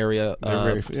 Also, Bay Area, They're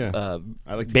very- yeah.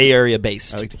 I like to Bay keep- Area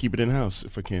based. I like to keep it in house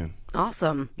if I can.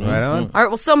 Awesome. Right on. All right,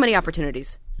 well, so many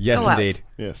opportunities. Yes, Go out. indeed.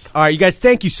 Yes. All right, you guys,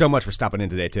 thank you so much for stopping in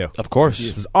today, too. Of course.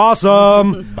 This is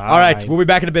awesome. Bye. All right, we'll be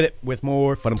back in a bit with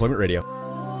more Fun Employment Radio.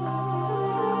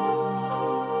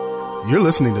 You're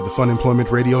listening to the Fun Employment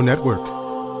Radio Network.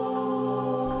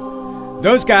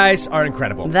 Those guys are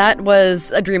incredible. That was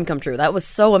a dream come true. That was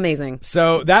so amazing.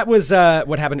 So that was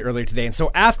what happened earlier today. And so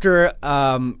after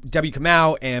W.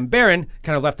 Kamau and Barron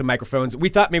kind of left the microphones, we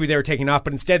thought maybe they were taking off,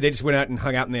 but instead they just went out and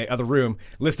hung out in the other room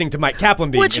listening to Myq Kaplan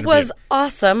being Which interviewed. was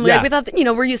awesome. Yeah. Like, we thought that,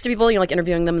 we're used to people, like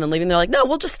interviewing them and then leaving. They're like, no,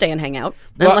 we'll just stay and hang out.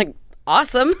 And Well- I'm like,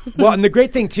 awesome. Well, and the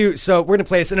great thing, too, so we're going to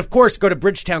play this. And, of course, go to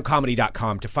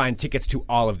bridgetowncomedy.com to find tickets to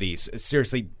all of these.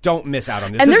 Seriously, don't miss out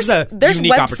on this. And This is a there's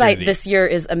unique website opportunity. this year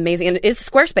is amazing. And it's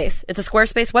Squarespace. It's a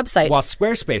Squarespace website. Well,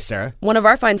 Squarespace, Sarah. One of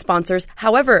our fine sponsors.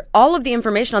 However, all of the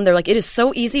information on there, like, it is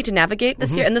so easy to navigate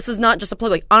this year. And this is not just a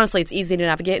plug. Like, honestly, it's easy to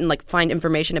navigate and, like, find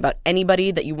information about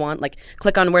anybody that you want. Like,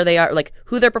 click on where they are, like,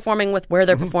 who they're performing with, where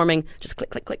they're performing. Just click,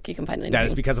 click, click. You can find anything. That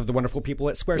is because of the wonderful people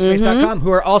at Squarespace.com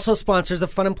who are also sponsors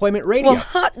of Fun Employment Radio. Well,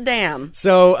 hot damn.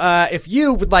 So if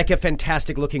you would like a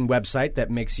fantastic-looking website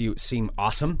that makes you seem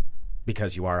awesome,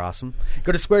 because you are awesome,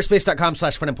 go to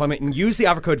squarespace.com/funemployment and use the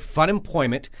offer code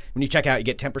FUNEMPLOYMENT. When you check out, you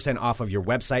get 10% off of your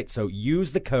website. So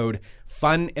use the code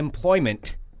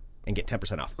FUNEMPLOYMENT and get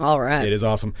 10% off. All right. It is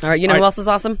awesome. All right, you know who else is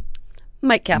awesome?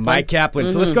 Myq Kaplan. Myq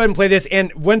Kaplan. So let's go ahead and play this.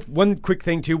 And one quick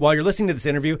thing, too, while you're listening to this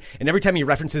interview, and every time he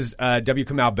references W.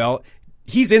 Kamau Bell,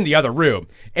 he's in the other room,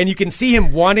 and you can see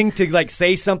him wanting to like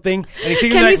say something. And you see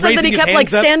him, Kenny like, said that he raising his kept like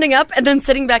hands up. standing up and then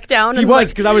sitting back down. He and, was, like,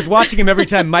 because I was watching him every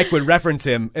time Myq would reference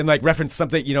him and like reference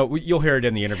something. You know, you'll hear it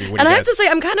in the interview. When and he I have does. to say,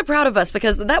 I'm kind of proud of us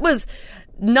because that was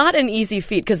not an easy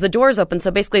feat because the door's open.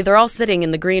 So basically, they're all sitting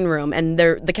in the green room and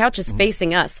the couch is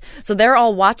facing us. So they're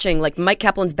all watching. Like Myq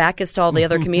Kaplan's back is to all the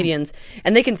other comedians,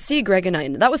 and they can see Greg and I.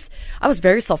 And I was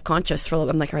very self conscious for a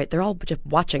little. I'm like, all right, they're all just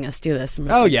watching us do this.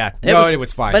 Oh yeah, it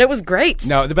was fine. But it was great.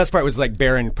 No, the best part was like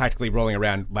Baron practically rolling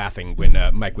around laughing when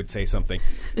Myq would say something.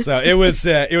 So it was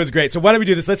great. So why don't we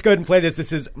do this? Let's go ahead and play this.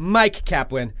 This is Myq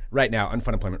Kaplan right now on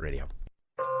Fun Employment Radio.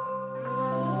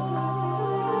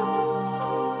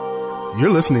 You're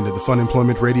listening to the Fun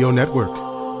Employment Radio Network.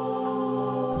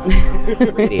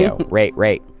 Radio.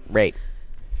 Rate.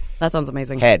 That sounds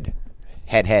amazing. Head.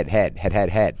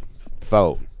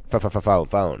 Phone.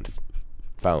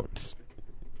 Phones.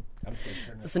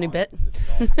 Is this a new bit?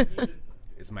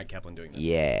 Is Myq Kaplan doing this?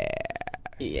 Yeah.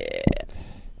 Yeah.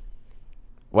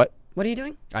 What? What are you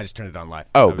doing? I just turned it on live.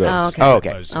 Oh, good. Oh, okay. Oh,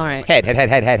 okay. All right.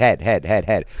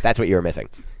 Head. That's what you were missing.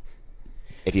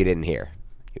 If you didn't hear.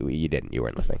 You didn't. You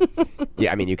weren't listening.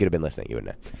 Yeah, I mean, you could have been listening. You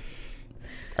wouldn't have.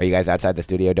 Are you guys outside the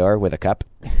studio door with a cup?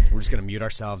 We're just going to mute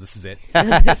ourselves. This is it.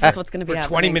 This is what's going to be For happening.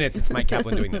 20 minutes, it's Myq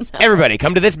Kaplan doing this. Everybody,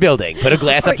 come to this building. Put a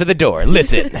glass up to the door.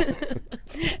 Listen.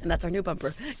 And that's our new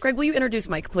bumper. Greg, will you introduce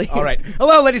Myq, please? All right.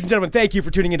 Hello, ladies and gentlemen. Thank you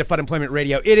for tuning into Fun Employment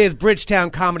Radio. It is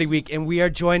Bridgetown Comedy Week, and we are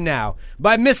joined now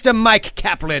by Mr. Myq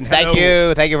Kaplan.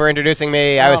 Hello. Thank you for introducing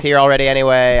me. I was here already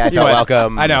anyway. I felt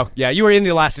welcome. I know. Yeah, you were in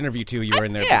the last interview too. You were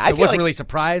in there. Yeah, so I I feel wasn't like- really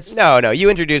surprised. No. You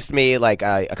introduced me like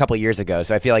a couple years ago,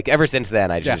 so I feel like ever since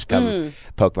then I just come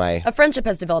poke my. A friendship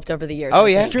has developed over the years. Oh I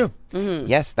yeah, think. True.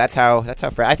 Yes, that's how.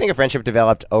 I think a friendship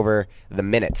developed over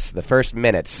the first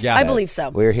minutes. Yeah. I believe so.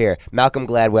 We're here, Malcolm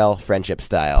Gladwell friendship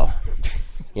style.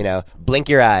 You know, blink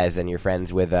your eyes and you're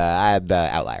friends with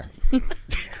outlier.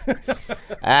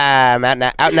 I'm out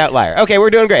and outlier. Okay, we're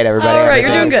doing great, everybody. All right,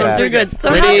 you're doing Everything's, good. You're good. So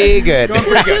Pretty good.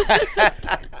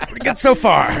 Pretty good so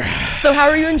far. So how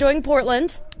are you enjoying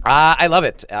Portland? I love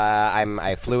it.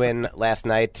 I flew in last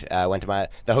night. Went to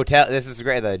the hotel. This is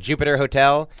great. The Jupiter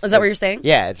Hotel. Is that where you're staying?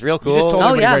 Yeah, it's real cool. You just told Oh,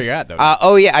 everybody yeah. where you're at, though.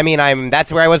 Oh yeah, I mean,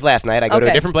 that's where I was last night. I go to a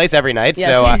Okay. different place every night,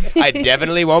 Yes. so I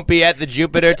definitely won't be at the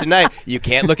Jupiter tonight. You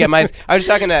can't look at my. I was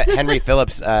talking to Henry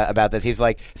Phillips about this. He's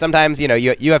like, sometimes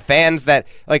you have fans that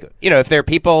if they're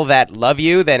people that love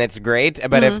you, then it's great.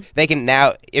 But if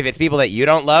it's people that you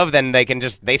don't love, then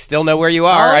they still know where you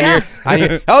are. Oh, on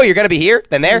yeah. your, you're gonna be here,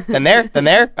 then there, then there, then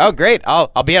there. Oh great,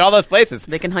 I'll be at all those places.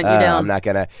 They can hunt you down. I'm not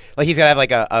gonna he's gonna have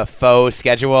like a faux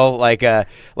schedule, like a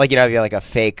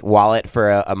fake wallet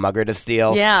for a mugger to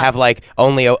steal. Yeah. Have like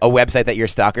only a website that your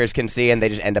stalkers can see, and they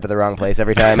just end up at the wrong place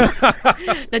every time.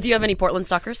 Now, do you have any Portland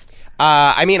stalkers?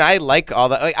 I mean, I like all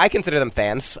the. I consider them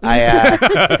fans.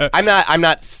 I'm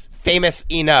not famous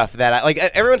enough that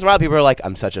every once in a while people are like,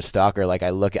 I'm such a stalker. Like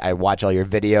I watch all your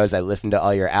videos, I listen to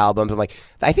all your albums. I'm like,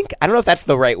 I don't know if that's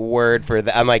the right word for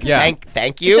that. I'm like,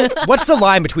 thank you. What's the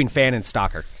line between fan and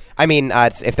stalker? I mean,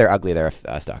 it's, if they're ugly, they're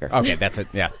a stalker. Okay, that's it.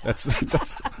 Yeah, that's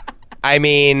I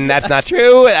mean, that's not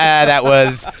true. That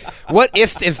was... What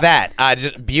ist is that?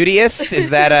 Just beautyist? Is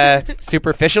that a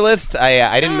superficialist?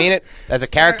 I didn't mean it. As a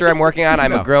character I'm working on,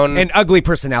 I'm a grown... An ugly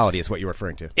personality is what you were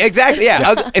referring to. Exactly,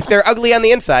 yeah. If they're ugly on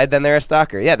the inside, then they're a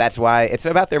stalker. Yeah, that's why. It's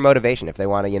about their motivation. If they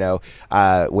want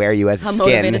to, wear you as a How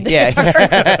skin. motivated they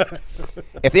are.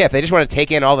 If they just want to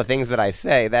take in all the things that I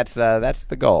say, that's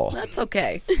the goal. That's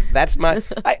okay. That's my.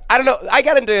 I don't know. I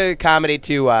got into comedy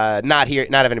to not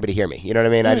have anybody hear me. You know what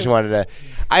I mean? I just wanted to.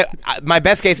 My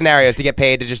best case scenario is to get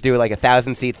paid to just do like a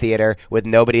 1,000-seat theater with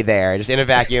nobody there, just in a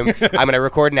vacuum. I'm going to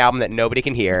record an album that nobody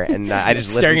can hear, and I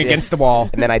just Staring listen to against it, the wall.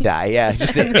 and then I die. Yeah,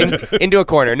 just into a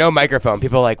corner, no microphone.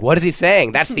 People are like, "What is he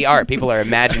saying?" That's the art. People are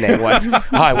imagining what's. Oh,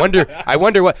 I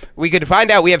wonder what we could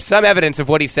find out. We have some evidence of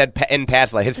what he said in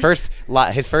past life. His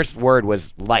first word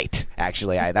was light.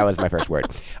 Actually, that was my first word,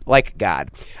 like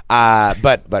God,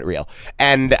 but real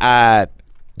and.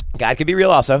 God could be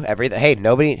real also. Hey,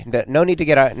 no need to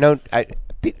get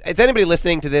is anybody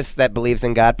listening to this that believes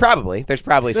in God? Probably. There's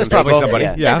probably some probably people.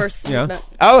 somebody. Yeah. Diverse. Yeah.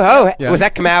 Oh, Yeah. was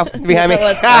that Kamau behind me?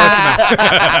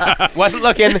 Wasn't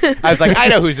looking. I was like, I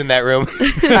know who's in that room.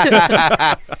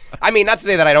 I mean, not to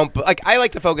say that I don't like. I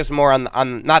like to focus more on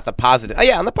not the positive. Oh,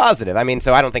 yeah, on the positive. I mean,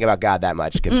 so I don't think about God that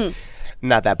much because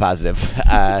not that positive.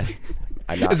 I'm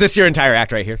not. Is this your entire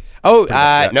act right here? Oh,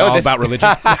 It's no, all this about religion.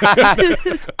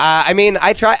 I mean,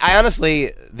 I try. I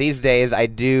honestly, these days, I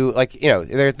do like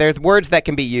there's words that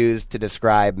can be used to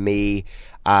describe me.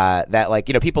 That like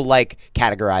people like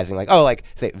categorizing like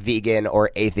say vegan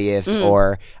or atheist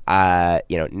or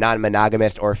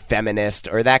non-monogamist or feminist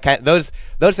or that kind those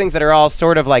things that are all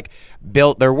sort of like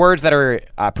built. They're words that are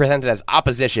presented as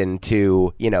opposition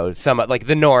to some like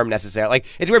the norm necessarily. Like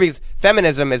it's weird because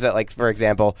feminism is like, for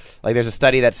example, like there's a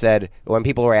study that said when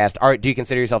people were asked, do you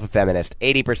consider yourself a feminist?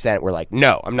 80% were like,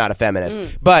 no, I'm not a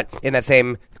feminist. But in that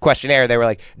same questionnaire, they were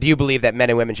like, do you believe that men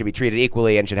and women should be treated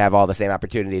equally and should have all the same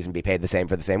opportunities and be paid the same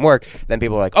for the same work? Then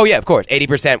people were like, oh yeah, of course.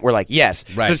 80% were like, yes.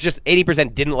 Right. So it's just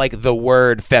 80% didn't like the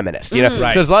word feminist,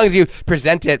 Right. So as long as you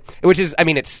present it, which is, I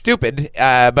mean, it's stupid,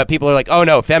 but people are like, oh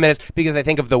no, feminist, because they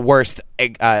think of the worst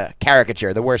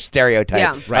caricature, the worst stereotype.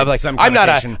 Yeah. Right, Of like, some I'm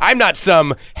connotation. not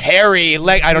some hairy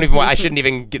I don't even want, I shouldn't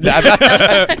even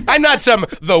I'm not some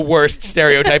the worst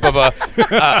stereotype of a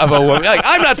woman. Like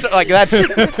I'm not like that's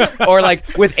or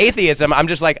like with atheism, I'm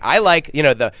just like I like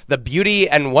the beauty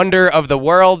and wonder of the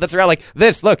world that's around. Like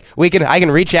this, look, I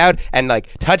can reach out and like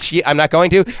touch you. I'm not going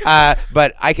to,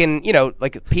 but I can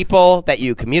like people that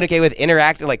you communicate with,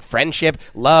 interact with, like friendship,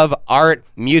 love, art,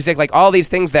 music, like all these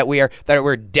things that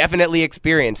we're definitely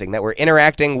experiencing, that we're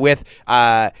interacting with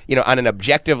on an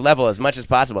objective level as much as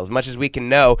possible, as much as we can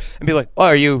know, and be like,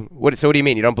 oh, so what do you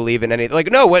mean you don't believe in anything?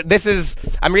 Like, no,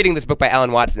 I'm reading this book by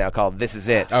Alan Watts now called This Is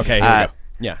It. Okay, here we go.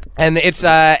 Yeah. And it's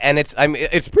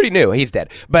pretty new. He's dead,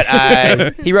 but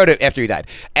he wrote it after he died.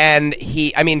 And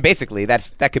basically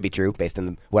that could be true based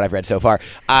on what I've read so far.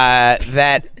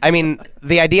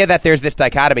 The idea that there's this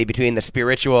dichotomy between the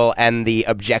spiritual and the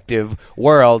objective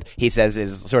world, he says,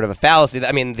 is sort of a fallacy.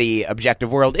 I mean, the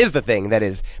objective world is the thing that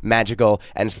is magical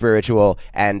and spiritual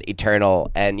and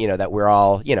eternal, and that we're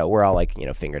all like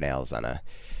fingernails on a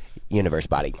universe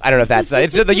body. I don't know if that's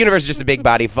it's the universe is just a big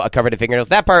body covered in fingernails.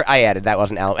 That part I added. That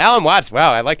wasn't Alan Watts.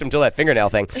 Wow, I liked him till that fingernail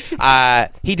thing.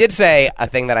 He did say a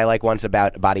thing that I like once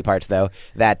about body parts, though,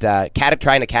 that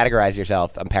trying to categorize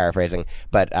yourself, I'm paraphrasing,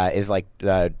 but is like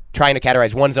trying to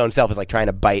categorize one's own self is like trying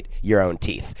to bite your own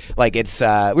teeth. Like it's we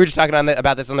were just talking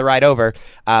about this on the ride over.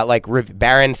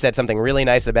 Barron said something really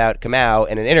nice about Kamau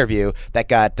in an interview that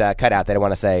got cut out. They don't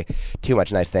want to say too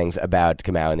much nice things about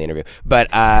Kamau in the interview,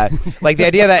 but like the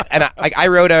idea that I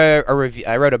wrote a review.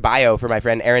 I wrote a bio for my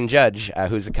friend Erin Judge,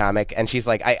 who's a comic, and she's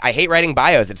like, I hate writing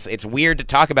bios. It's weird to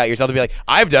talk about yourself, to be like,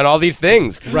 I've done all these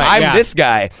things. Right, I'm this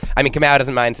guy. I mean, Kamau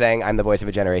doesn't mind saying I'm the voice of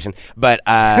a generation, but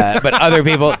other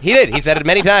people, he did. He said it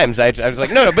many times. I was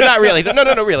like, no, but not really. He said,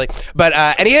 no, really. But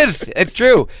and he is. It's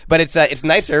true. But it's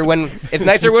nicer when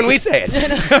we say it.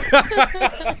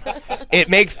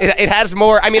 It has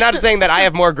more. I mean, not saying that I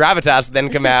have more gravitas than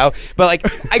Kamau, but like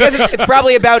I guess it's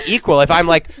probably about equal. If I'm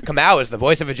like Kamau is the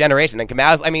voice of a generation, and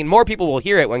Kamau's, I mean, more people will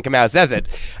hear it when Kamau says it.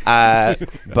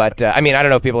 But I mean, I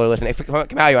don't know if people are listening. If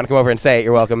Kamau, you want to come over and say it,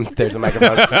 you're welcome. There's a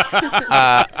microphone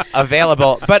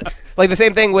available. But like the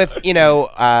same thing with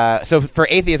so for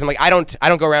atheism, like I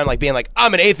don't go around like being like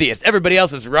I'm an atheist, everybody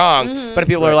else is wrong. Mm-hmm. But if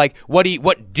people are like, what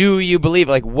do you believe?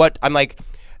 Like what I'm like,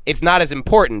 it's not as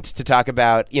important to talk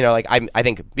about, like I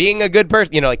think being a good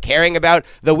person, like caring about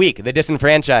the weak, the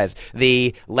disenfranchised,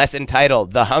 the less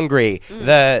entitled, the hungry,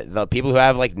 the people who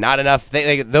have like not enough.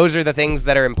 Those are the things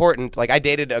that are important. Like I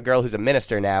dated a girl who's a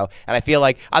minister now, and I feel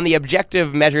like on the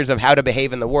objective measures of how to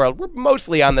behave in the world, we're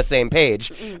mostly on the same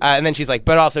page. And then she's like,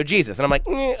 but also Jesus, and I'm like,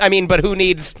 I mean, but who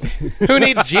needs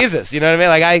Jesus? You know what I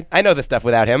mean? Like I know this stuff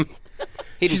without him.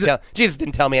 Jesus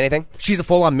didn't tell me anything. She's a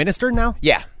full-on minister now?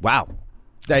 Yeah. Wow.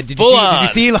 Did you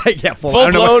see like full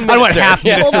I don't know what half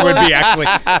minister would be actually.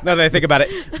 Now that I think about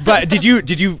it, but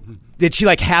did she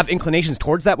like have inclinations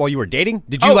towards that while you were dating?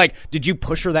 Did you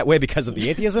push her that way because of the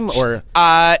atheism or?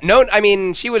 No, I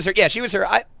mean she was her. Yeah, she was her.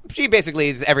 She basically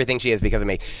is everything she is because of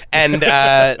me, and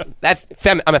that's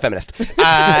I'm a feminist.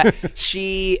 I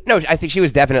think she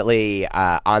was definitely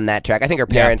on that track. I think her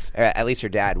parents, at least her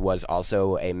dad, was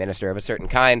also a minister of a certain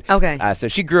kind. Okay, so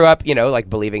she grew up, like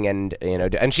believing in,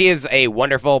 and she is a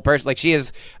wonderful person. Like she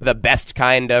is the best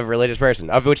kind of religious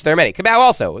person, of which there are many. Kamau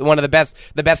also one of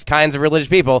the best kinds of religious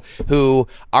people who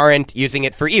aren't using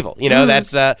it for evil.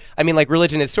 That's I mean, like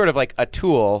religion is sort of like a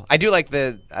tool. I do like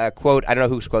the quote. I don't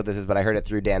know whose quote this is, but I heard it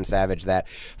through Dan Dan Savage that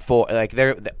for like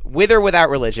there with or without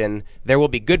religion, there will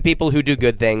be good people who do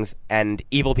good things and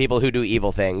evil people who do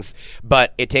evil things.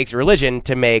 But it takes religion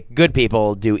to make good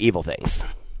people do evil things.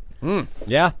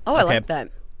 Yeah. Oh, I Okay. like that.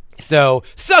 So,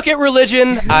 suck it,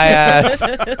 religion.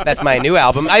 That's my new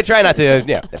album. I try not to.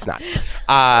 Yeah, it's not.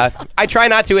 I try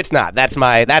not to. It's not. That's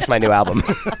my new album.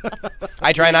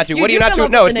 I try not to. What do you not to?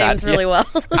 No, it's not. Names really well.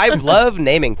 I love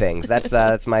naming things.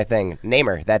 That's my thing.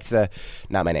 Namer. That's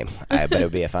not my name. But it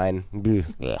would be a fine.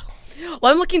 Ugh.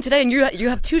 Well, I'm looking today, and you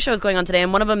have 2 shows going on today,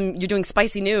 and one of them you're doing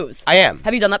spicy news. I am.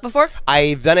 Have you done that before?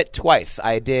 I've done it twice.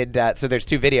 I did. So there's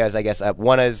 2 videos, I guess.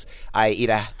 One is I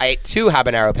ate 2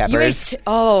 habanero peppers.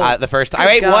 The first I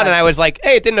ate God. one, and I was like,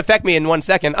 "Hey, it didn't affect me in 1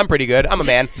 second. I'm pretty good. I'm a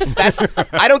man."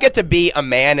 I don't get to be a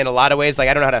man in a lot of ways. Like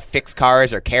I don't know how to fix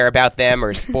cars or care about them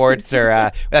or sports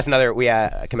or. That's another.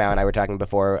 Kamau and I were talking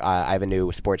before. I have a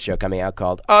new sports show coming out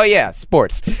called "Oh Yeah,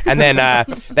 Sports," and then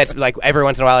that's like every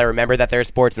once in a while I remember that there's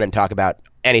sports and then talk about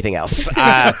anything else.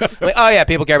 Like, oh yeah,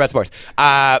 people care about sports.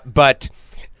 But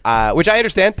which I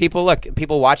understand. People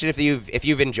watch it. If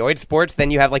you've enjoyed sports,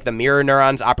 then you have like the mirror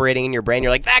neurons operating in your brain.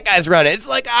 You're like, that guy's running. It's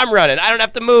like I'm running. I don't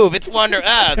have to move. It's wonder.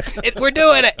 We're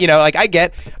doing it. You know, like I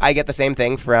get the same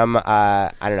thing from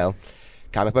I don't know,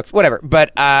 comic books, whatever.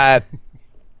 But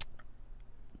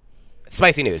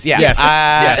spicy news. Yeah. Yes.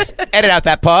 Yes. Edit out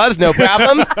that pause. No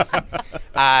problem.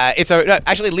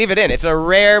 Actually leave it in. It's a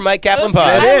rare Myq Kaplan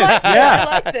pause. It is. Yeah.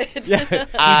 I liked it.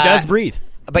 He does breathe.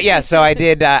 But yeah, so I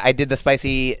did the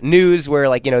spicy news where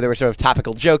like there were sort of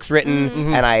topical jokes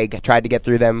written, and I tried to get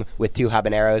through them with 2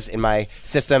 habaneros in my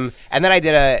system, and then I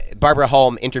did Barbara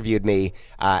Holm interviewed me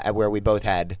where we both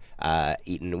had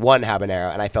eaten 1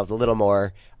 habanero, and I felt a little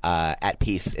more at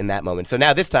peace in that moment. So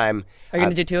now this time, Are you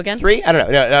going to do 2 again? 3? I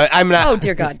don't know. No, I'm not. Oh,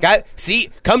 dear God.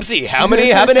 Come see how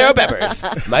many habanero peppers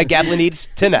Myq Kaplan eats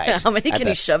tonight. How many can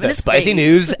he shove in his Spicy face?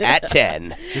 news at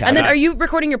 10. And then are you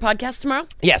recording your podcast tomorrow?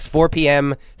 Yes, 4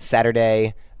 p.m.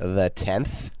 Saturday the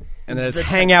 10th. And then it's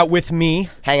hang out with me.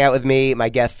 Hang out with me. My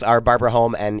guests are Barbara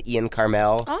Holm and Ian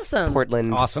Carmel. Awesome.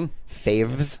 Portland Awesome.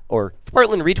 faves or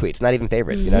Portland retweets, not even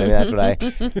favorites. You know what I mean?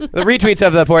 That's what the retweets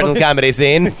of the Portland comedy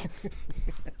scene.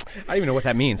 I don't even know what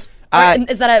that means. And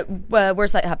is that at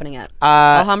where's that happening at?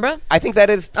 Alhambra? I think that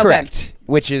is correct.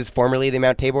 Which is formerly the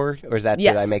Mount Tabor, or is that?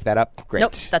 Yes. Did I make that up? Great.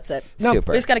 Nope, that's it.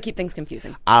 Super. We just got to keep things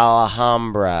confusing.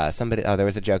 Alhambra. Somebody. Oh, there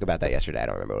was a joke about that yesterday. I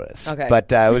don't remember what it is. Okay.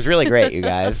 But it was really great, you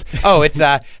guys. Oh, it's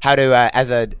how to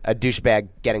as a douchebag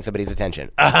getting somebody's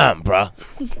attention. Alhambra.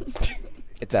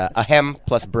 It's a hem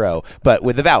plus bro, but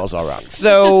with the vowels all wrong.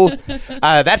 So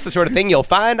that's the sort of thing you'll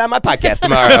find on my podcast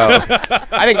tomorrow.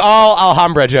 I think all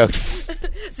Alhambra jokes.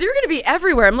 So you're going to be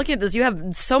everywhere. I'm looking at this. You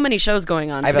have so many shows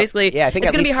going on. So basically, I think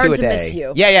it's going to be hard to miss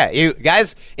you. Yeah. You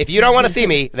guys, if you don't want to see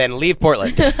me, then leave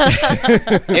Portland.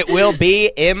 It will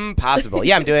be impossible.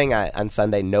 Yeah, I'm doing on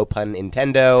Sunday, no pun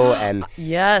Nintendo, and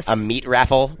Yes. a meat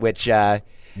raffle, which.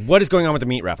 What is going on with the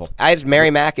meat raffle? Mary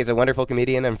Mack is a wonderful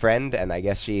comedian and friend, and I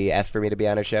guess she asked for me to be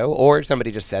on her show, or somebody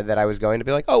just said that I was going to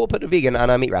be like, oh, we'll put a vegan on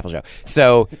a meat raffle show.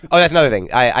 So, that's another thing.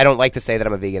 I don't like to say that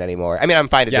I'm a vegan anymore. I mean, I'm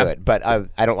fine to do it, but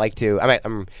I don't like to.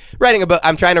 I'm writing a book.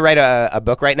 I'm trying to write a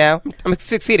book right now. I'm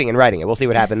succeeding in writing it. We'll see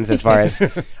what happens as far as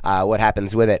what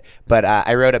happens with it. But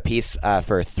I wrote a piece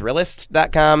for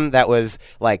Thrillist.com that was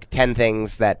like 10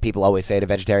 things that people always say to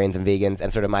vegetarians and vegans,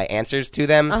 and sort of my answers to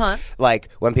them. Like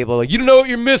when people are like, you don't know what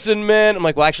you're missing, man. I'm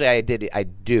like, well, actually, I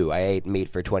do. I ate meat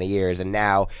for 20 years, and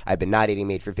now I've been not eating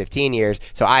meat for 15 years.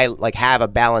 So I like have a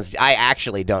balance. I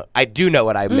actually don't. I do know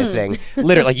what I'm missing.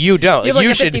 Literally, like you don't. You have like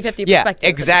you a should. 50-50 Yeah, perspective.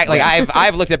 exactly. Like,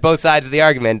 I've looked at both sides of the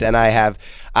argument, and I have.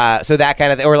 So that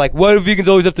kind of thing. Or like, why do vegans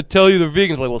always have to tell you they're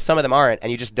vegans? Like, well, some of them aren't,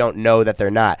 and you just don't know that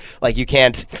they're not. Like, you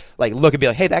can't like look and be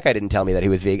like, hey, that guy didn't tell me that he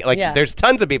was vegan. Like, there's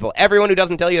tons of people. Everyone who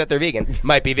doesn't tell you that they're vegan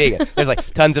might be vegan. There's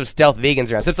like tons of stealth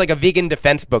vegans around. So it's like a vegan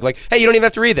defense book. Like, hey, you don't even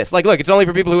have to read this. Like, look, it's only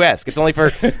for people who ask. It's only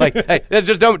for like, hey,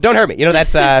 just don't hurt me. You know,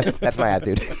 that's my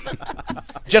attitude.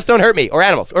 Just don't hurt me or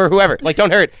animals or whoever. Like,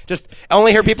 don't hurt. Just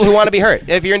only hurt people who want to be hurt.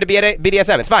 If you're into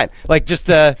BDSM, it's fine. Like, just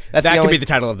that's that the could only... be the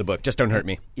title of the book. Just don't hurt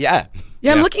me. Yeah.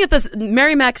 Yeah, I'm looking at this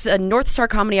Mary Mack's North Star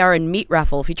Comedy Hour and Meat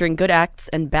Raffle featuring good acts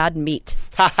and bad meat.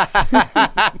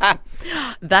 That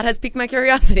has piqued my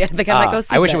curiosity. I think I might go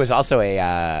see I wish that. it was also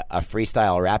a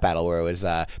freestyle rap battle where it was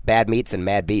bad meats and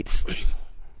mad beats.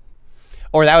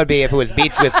 Or that would be if it was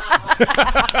beats with...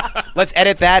 Let's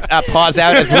edit that pause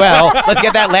out as well. Let's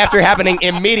get that laughter happening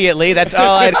immediately. That's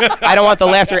all I don't want the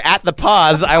laughter at the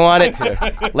pause. I want it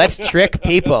to. Let's trick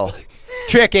people.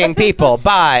 Tricking people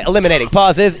by eliminating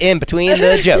pauses in between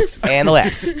the jokes and the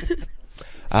laughs.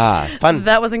 Fun.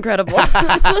 That was incredible.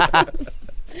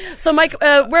 So,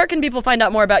 Myq, where can people find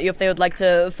out more about you if they would like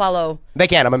to follow They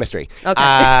can. I'm a mystery.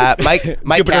 Okay. Mike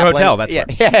Jupiter Kaplan. Hotel, that's yeah,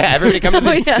 where. yeah. Everybody come to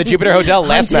the Jupiter Hotel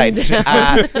last night. Hunting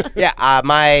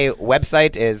My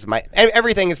website is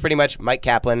everything is pretty much Myq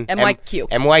Kaplan. MYQ.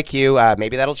 MYQ.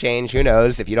 Maybe that'll change. Who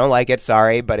knows? If you don't like it,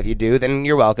 sorry. But if you do, then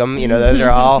you're welcome. Those are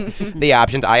all the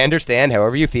options. I understand.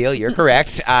 However you feel, you're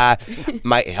correct.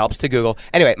 It helps to Google.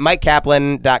 Anyway,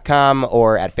 MyqKaplan.com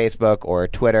or at Facebook or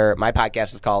Twitter. My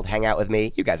podcast is called Hang Out With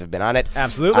Me. You guys have been on it.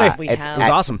 Absolutely. We It's have. It was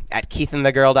awesome. At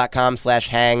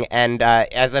keithandthegirl.com/hang. And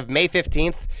as of May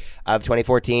 15th of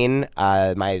 2014,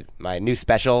 my new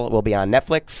special will be on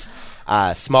Netflix.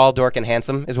 Small, Dork, and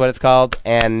Handsome is what it's called.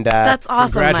 And That's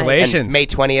awesome, Mike. Congratulations. and May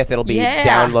 20th, it'll be Yeah.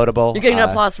 downloadable. You're getting an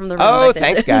applause from the room. Oh, right there.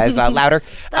 thanks, guys. Louder.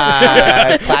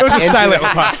 It was a silent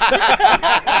applause.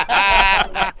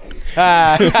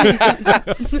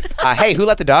 Hey, who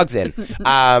let the dogs in?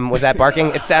 Was that barking?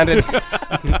 It sounded...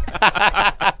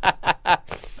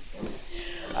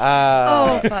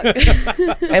 Oh, fuck.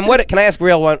 And what can I ask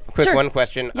one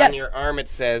question? Yes. On your arm it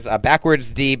says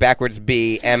backwards D, backwards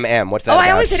B, MM. What's that Oh, about?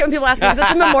 I always hate it when people ask me because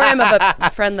it's a memoriam of a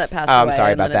friend that passed Oh, away. I'm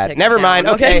sorry and about then it that. takes Never it mind.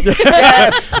 down. Okay.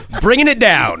 Bringing it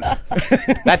down.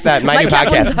 That's my new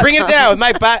podcast. Bring it down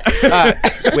with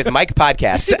with Myq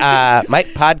Podcast.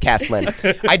 Myq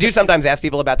Podcastlin. I do sometimes ask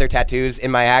people about their tattoos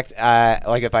in my act.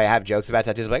 Like if I have jokes about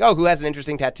tattoos, I'm like, oh, who has an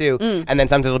interesting tattoo? And then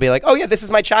sometimes it'll be like, oh yeah, this is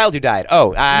my child who died.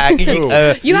 Oh,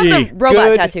 You have the robot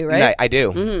good tattoo, right? night. I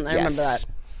do. I remember that.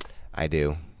 I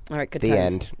do. All right, good The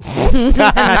times. end.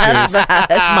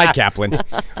 Myq Kaplan.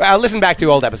 Well, listen back to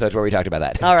old episodes where we talked about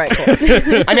that. All right, cool.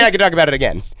 I mean, I could talk about it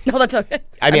again. No, that's okay.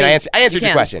 I answered you your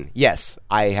can. question. Yes,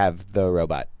 I have the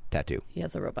robot tattoo. He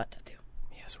has a robot tattoo.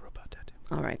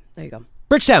 All right, there you go.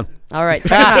 Bridgetown. All right,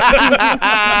 check it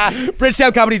out.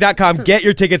 BridgetownComedy.com. Get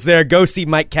your tickets there. Go see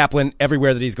Myq Kaplan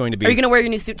everywhere that he's going to be. Are you going to wear your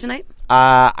new suit tonight?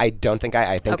 I don't think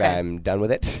I think Okay. I'm done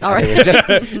with it. All right.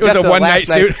 It was a the one-night last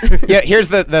night. suit. Yeah, here's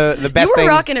the best You were thing.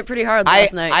 rocking it pretty hard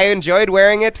last night. I enjoyed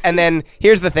wearing it, and then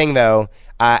here's the thing, though.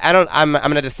 I'm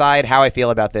going to decide how I feel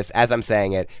about this as I'm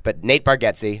saying it. But Nate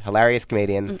Bargatze, hilarious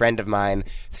comedian, friend of mine,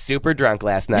 super drunk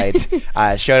last night,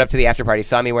 showed up to the after party,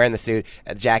 saw me wearing the suit,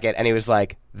 jacket, and he was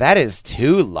like, "That is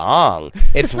too long.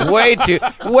 It's way too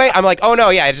I'm like, "Oh no,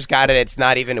 yeah, I just got it.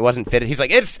 It wasn't fitted." He's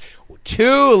like, "It's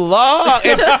too long.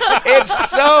 It's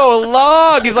so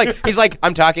long." He's like,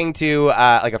 I'm talking to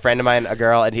like a friend of mine, a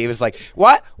girl, and he was like,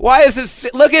 "What? Why is this?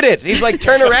 Look at it." He's like,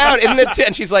 "Turn around, isn't it?"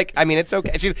 And she's like, "I mean, it's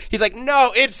okay." He's like,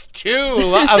 "No, it's too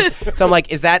long." So I'm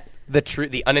like, is that the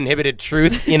truth, the uninhibited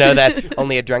truth, that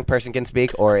only a drunk person can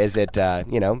speak, or is it, So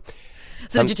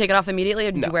did you take it off immediately,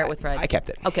 or did you wear it with pride? I kept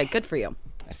it. Okay, good for you.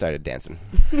 I started dancing.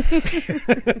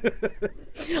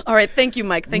 All right, thank you,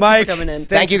 Mike. Thank Mike, you for coming in.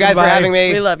 Thank you guys for Bye. having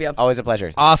me. We love you. Always a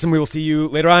pleasure. Awesome. We will see you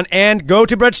later on. And go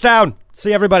to Bridgetown.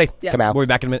 See everybody. Yes. Come out. We'll be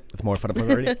back in a minute with more Fun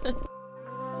Employment Radio.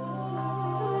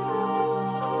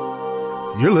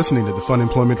 You're listening to the Fun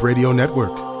Employment Radio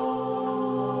Network.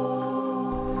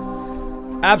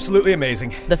 Absolutely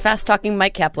amazing. The fast-talking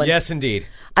Myq Kaplan. Yes, indeed.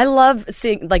 I love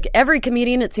seeing, every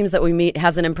comedian, it seems that we meet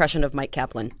has an impression of Myq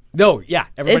Kaplan. No, yeah.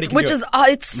 Everybody can do it.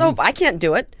 It's so, I can't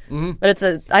do it. But it's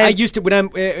I used to,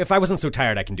 if I wasn't so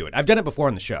tired, I can do it. I've done it before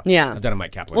on the show. Yeah. I've done a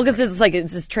Myq Kaplan. Well, because it's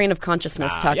it's this train of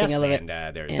consciousness talking yes, a little bit.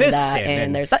 and there's and this,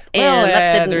 and there's that, well, and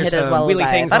that didn't there's hit as some well as wheelie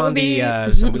I things thought it on would be.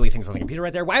 some wheelie things on the computer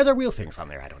right there. Why are there wheel things on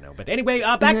there? I don't know. But anyway,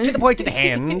 back to the point at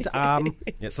hand.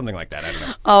 Yeah, something like that. I don't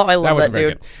know. Oh, I love That wasn't that,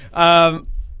 very dude. good.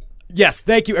 Yes,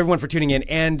 thank you everyone for tuning in.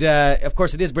 And of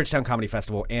course, it is Bridgetown Comedy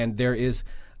Festival, and there is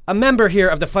a member here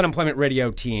of the Fun Employment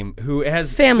Radio team who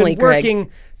has Family, been working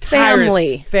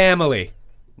Greg. Family.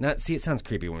 It sounds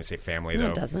creepy when we say family, though.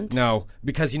 it doesn't. No,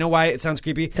 because you know why it sounds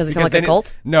creepy? Does it sound like a then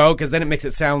cult? No, because then it makes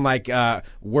it sound like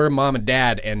we're mom and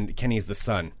dad, and Kenny's the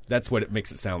son. That's what it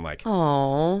makes it sound like.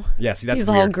 Oh, Yeah, see, that's he's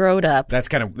weird. all grown up. That's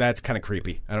kind of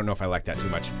creepy. I don't know if I like that too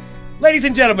much. Ladies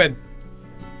and gentlemen,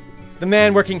 the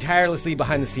man working tirelessly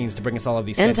behind the scenes to bring us all of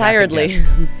these And fantastic tiredly.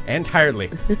 guests. And tiredly.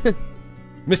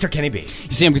 Mr. Kenny B. You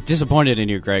see, I'm disappointed in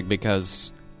you, Greg,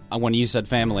 because when you said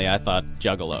family, I thought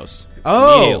juggalos.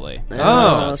 Oh. Immediately.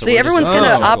 Oh, So see, we're everyone's just-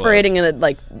 kind of juggalos. operating in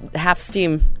half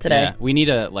steam today. Yeah, we need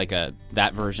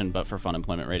that version, but for Fun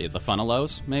Employment Radio. The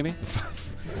Funnelos, maybe?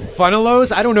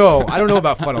 Funnelos? I don't know. I don't know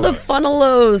about The funnelos.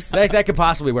 funnelos. That could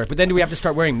possibly work. But then do we have to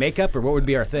start wearing makeup, or what would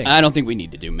be our thing? I don't think we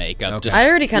need to do makeup. Okay. Just, I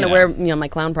already kind of you know. wear my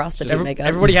clown prostitute makeup.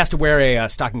 Everybody has to wear a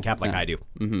stocking cap like I do.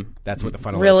 Mm-hmm. That's what the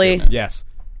funnelos Really? do. Yes.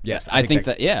 Yes. I think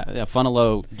that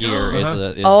Funnelo gear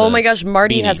is Oh the my gosh,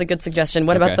 Marty beanie. has a good suggestion.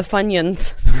 What about Okay. the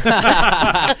Funyuns?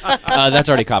 That's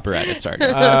already copyrighted. Sorry.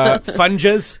 guys.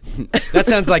 funges. That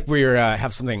sounds like we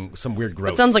have some weird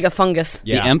growth. It sounds like a fungus.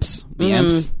 Yeah. The imps. The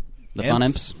imps. The fun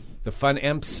Imps. imps. The fun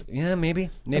imps? Yeah, maybe.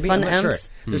 fun I'm not imps? sure.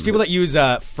 There's people that use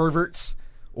ferverts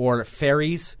or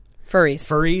fairies.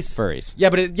 Furries. Yeah,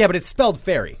 but it's spelled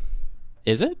fairy.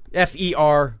 Is it?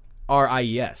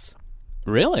 F-E-R-R-I-E-S.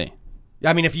 Really?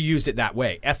 I mean, if you used it that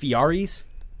way. F-E-R-E-S?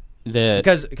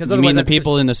 Because you mean otherwise the I think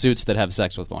people in the suits that have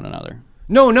sex with one another?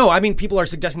 No. I mean, people are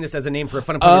suggesting this as a name for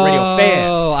Fun Employment Radio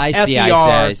fans. Oh, I see.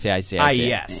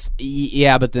 F-E-R-I-E-S.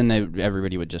 Yeah, but then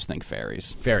everybody would just think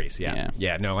fairies. Fairies, yeah.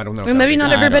 No, I don't know. Well, maybe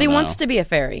not everybody don't know. wants to be a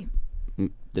fairy.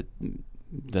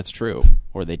 That's true.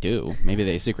 Or they do. Maybe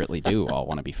they secretly do all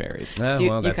want to be fairies. You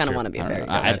kind of want to be a fairy.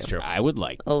 That's true. I would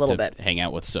like a little to bit. hang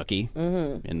out with Sookie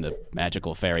in the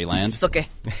magical fairyland. Sookie.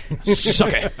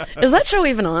 Sookie. Is that show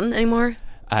even on anymore?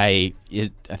 I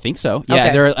think so. Yeah,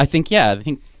 Okay. I think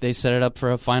they set it up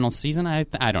for a final season. I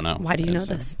don't know. Why do you know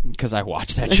this? Because I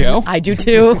watched that show. I do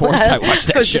too. Of course I watched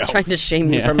that I was show. just trying to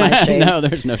shame you for my shame. No,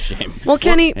 there's no shame. Well,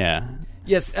 Kenny. Yeah.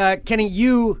 Yes, Kenny,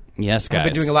 you Yes, guys. have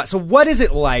been doing a lot. So what is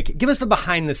it like? Give us the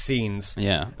behind the scenes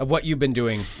Yeah. of what you've been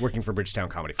doing working for Bridgetown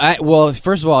Comedy. Well,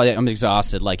 first of all, I'm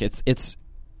exhausted. Like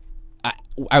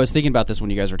I was thinking about this when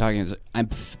you guys were talking.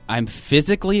 I'm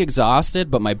physically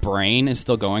exhausted, but my brain is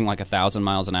still going like 1,000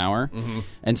 miles an hour,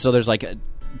 and so there's like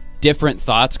different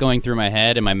thoughts going through my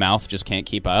head, and my mouth just can't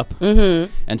keep up.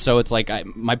 And so it's like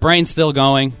my brain's still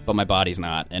going, but my body's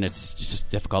not, and it's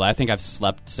just difficult. I think I've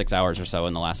slept 6 hours or so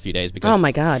in the last few days because Oh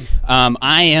my God.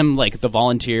 I am like the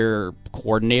volunteer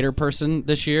coordinator person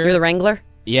this year. You're the wrangler?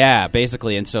 Yeah,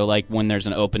 basically. And so like when there's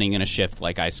an opening in a shift,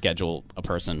 like I schedule a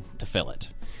person to fill it.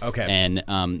 Okay. And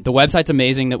the website's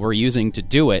amazing that we're using to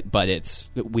do it, but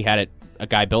a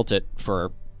guy built it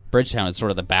for Bridgetown. It's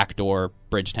sort of the backdoor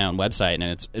Bridgetown website, and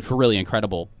it's a really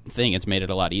incredible thing. It's made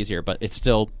it a lot easier, but it's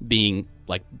still being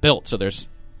like built, so there's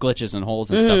glitches and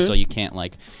holes and stuff, so you can't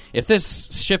like if this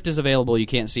shift is available, you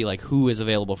can't see like who is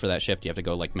available for that shift. You have to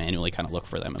go like manually kind of look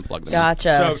for them and plug them in.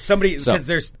 Gotcha. So because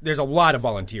there's a lot of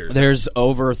volunteers. There's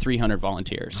over 300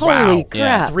 volunteers. Holy crap.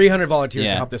 Yeah. 300 volunteers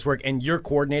Yeah. to help this work, and you're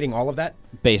coordinating all of that?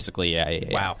 Basically, yeah.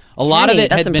 Wow. A lot of Kenny, it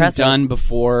that's had impressive. been done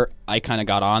before I kind of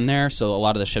got on there, so a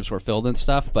lot of the ships were filled and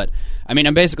stuff. But, I mean,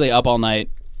 I'm basically up all night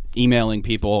emailing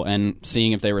people and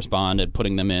seeing if they respond and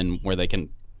putting them in where they can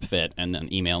fit, and then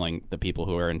emailing the people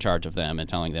who are in charge of them and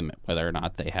telling them whether or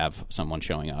not they have someone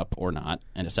showing up or not,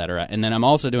 and et cetera. And then I'm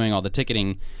also doing all the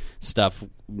ticketing stuff,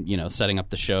 setting up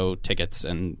the show tickets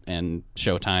and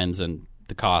show times and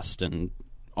the cost and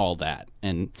all that.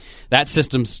 And that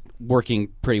system's working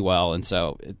pretty well, and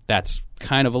so that's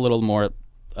kind of a little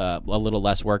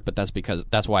less work, but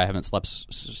that's why I haven't slept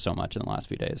so much in the last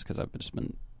few days, because I've just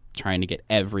been trying to get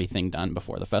everything done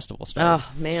before the festival started.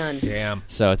 Oh, man. Damn.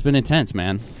 So it's been intense,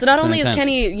 man. So not It's been only is intense.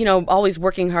 Kenny, always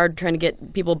working hard trying to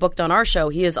get people booked on our show,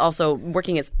 he is also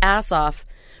working his ass off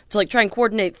to like try and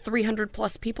coordinate 300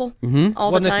 plus people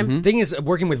all the time. The thing is,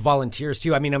 working with volunteers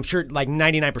too. I mean, I'm sure like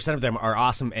 99% of them are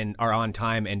awesome and are on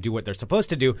time and do what they're supposed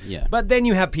to do. Yeah. But then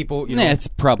you have people. It's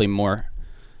probably more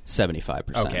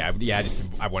 75%. Okay.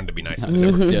 I wanted to be nice. Not just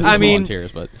I mean,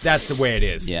 volunteers, but that's the way it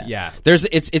is. yeah. Yeah.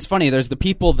 It's funny. There's the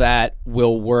people that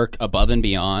will work above and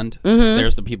beyond.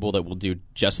 There's the people that will do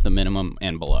just the minimum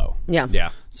and below. Yeah.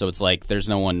 Yeah. So it's like there's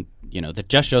no one that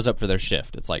just shows up for their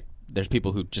shift. It's like there's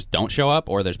people who just don't show up,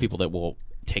 or there's people that will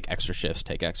take extra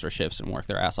shifts, and work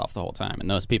their ass off the whole time. And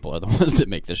those people are the ones that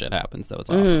make the shit happen. So it's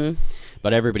awesome.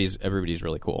 But everybody's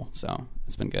really cool. So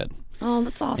it's been good. Oh,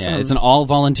 that's awesome. Yeah, it's an all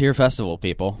volunteer festival,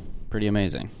 people. Pretty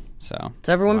amazing. So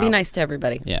everyone be nice to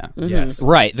everybody. yeah. Yes.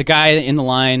 Right. The guy in the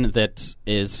line that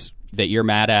you're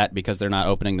mad at because they're not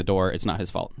opening the door, it's not his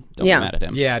fault. Don't Yeah. be mad at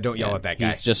him. Yeah, don't yell at that guy.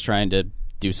 He's just trying to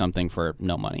do something for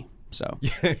no money. So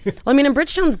Well, I mean, and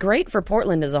Bridgetown's great for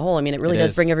Portland as a whole. I mean, it really It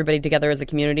does is. bring everybody together as a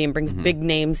community and brings big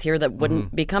names here that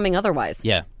wouldn't be coming otherwise.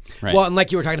 yeah. Right. Well, and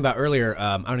like you were talking about earlier,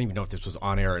 I don't even know if this was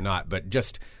on air or not, but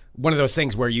just one of those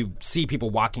things where you see people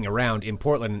walking around in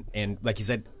Portland, and like you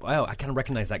said, wow, I kind of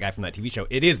recognize that guy from that TV show.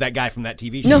 It is that guy from that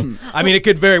TV show. No. I mean, it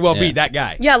could very well be Yeah. that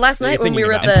guy. Yeah, last that you're night when we thinking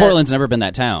were at about. the... Portland's never been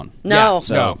that town. No. Yeah,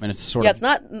 So no. and it's sort Yeah, of it's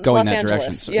not going Los that direction.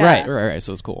 Angeles. So, Yeah. Right.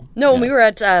 So it's cool. No, when Yeah. we were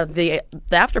at the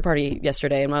after party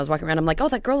yesterday, and when I was walking around, I'm like, oh,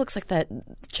 that girl looks like that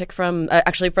chick from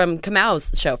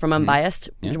Kamau's show, from Unbiased,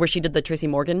 where she did the Tracy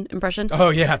Morgan impression.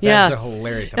 Oh, yeah. That's a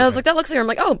hilarious And I was episode. like, that looks like her. I'm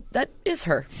like, oh, that is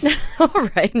her. All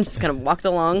right. And just kind of walked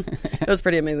along. It was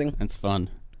pretty amazing. It's fun.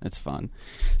 It's fun.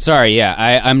 Sorry, yeah,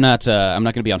 I'm not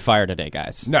going to be on fire today,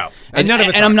 guys. No, and none of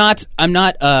us and are. I'm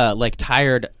not like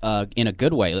tired in a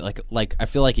good way. Like I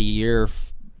feel like a year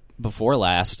before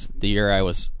last, the year I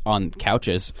was on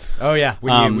couches. Oh, yeah.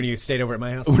 When you stayed over at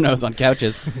my house. When I was on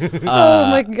couches, Oh,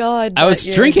 my God. I was that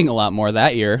year. drinking a lot more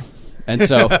that year, and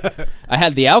so I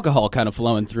had the alcohol kind of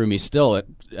flowing through me still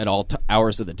at all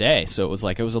hours of the day, so it was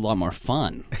a lot more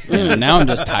fun. And now I'm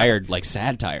just tired, like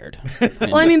sad tired.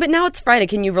 Well, I mean, but now it's Friday.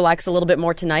 Can you relax a little bit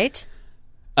more tonight?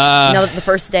 Now that the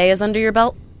first day is under your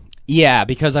belt? Yeah,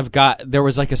 because there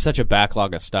was such a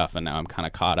backlog of stuff, and now I'm kind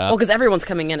of caught up. Well, because everyone's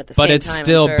coming in at the same time. But it's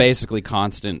still basically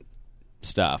constant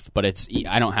stuff. But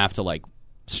I don't have to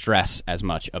stress as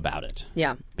much about it.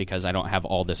 Yeah. Because I don't have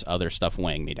all this other stuff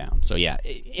weighing me down. So yeah,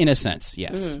 in a sense,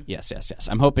 yes. Yes.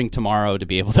 I'm hoping tomorrow to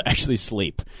be able to actually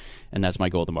sleep. And that's my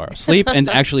goal tomorrow. Sleep and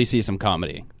actually see some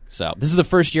comedy. So this is the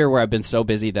first year where I've been so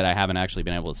busy that I haven't actually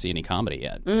been able to see any comedy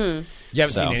yet. You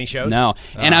haven't seen any shows? No.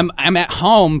 And I'm at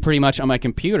home pretty much on my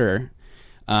computer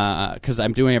because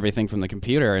I'm doing everything from the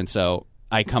computer. And so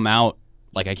I come out,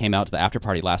 I came out to the after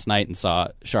party last night and saw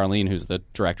Charlene, who's the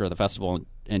director of the festival,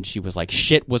 and she was like,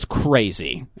 "Shit was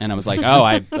crazy," and I was like,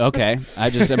 "Oh, okay. I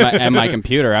just at my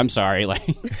computer. I'm sorry."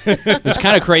 It's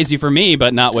kind of crazy for me,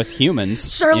 but not with humans.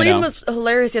 Charlene was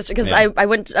hilarious yesterday because I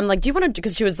went. I'm like, "Do you want to?"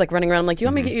 Because she was running around. I'm like, "Do you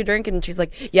want me to get you a drink?" And she's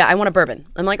like, "Yeah, I want a bourbon."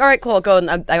 I'm like, "All right, cool, I'll go." And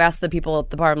I asked the people at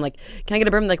the bar. I'm like, "Can I get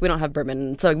a bourbon?" We don't have bourbon.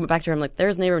 And so I went back to her. I'm like,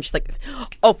 "There's neighbor," and she's like,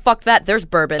 "Oh, fuck that. There's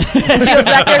bourbon." And she goes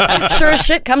back there, sure as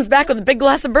shit, comes back with a big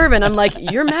glass of bourbon. I'm like,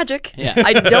 "You're magic. Yeah.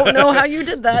 I don't know how you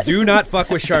did that." Do not fuck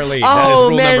with Charlene. That is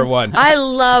rule number one. I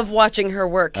love watching her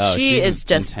work. Oh, she she's is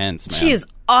just intense, man. She is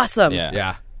awesome.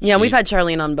 Yeah. Yeah, we've had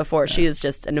Charlene on before. She is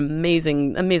just an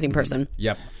amazing person.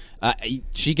 Yep.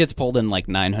 She gets pulled in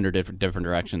 900 different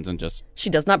directions and just she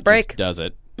does not break. Just does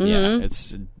it. Yeah,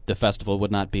 the festival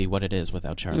would not be what it is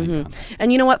without Charlene.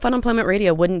 And you know what? Fun Employment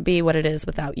Radio wouldn't be what it is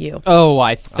without you. Oh,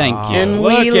 I thank you. And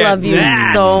we Look at love you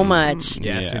that. so much.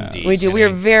 Yes, indeed. We do. We are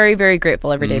very, very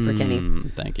grateful every day for Kenny.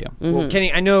 Thank you. Well,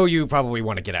 Kenny, I know you probably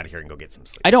want to get out of here and go get some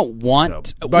sleep. I don't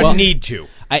want, but need to.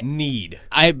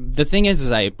 The thing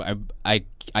is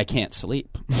I can't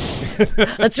sleep.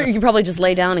 That's true. You probably just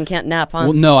lay down and can't nap, huh?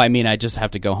 Well, no, I mean I just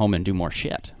have to go home and do more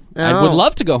shit. I would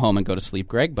love to go home and go to sleep,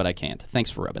 Greg, but I can't. Thanks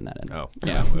for rubbing that in. Oh,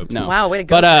 yeah. No. Wow, way to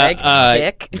go, Greg.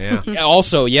 Dick. Yeah.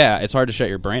 Also, it's hard to shut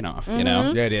your brain off, you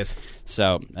know? Yeah, it is.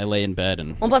 So I lay in bed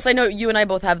and... Well, plus I know you and I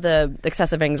both have the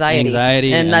excessive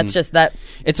anxiety. And that's just that...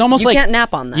 It's almost you can't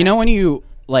nap on that. You know when you,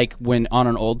 when on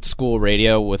an old school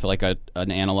radio with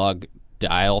an analog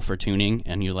dial for tuning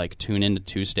and you tune into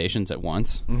two stations at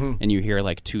once and you hear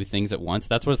two things at once?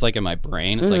 That's what it's like in my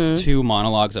brain. It's two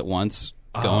monologues at once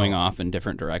going off in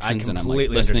different directions, and I'm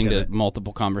listening to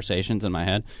multiple conversations in my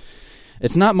head.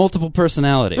 It's not multiple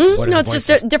personalities. No, it's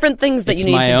just different things that you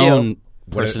need to do. It's my own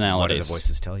personalities. What do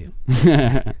the voices tell you?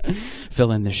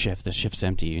 Fill in this shift. The shift's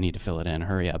empty. You need to fill it in.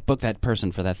 Hurry up. Book that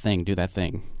person for that thing. Do that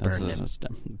thing. Burn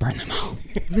them all.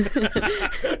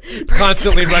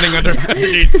 Constantly running under.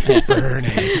 Burn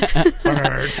it.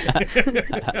 Burn.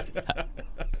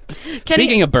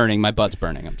 Speaking of burning, my butt's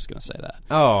burning. I'm just going to say that.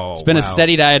 Oh, it's been a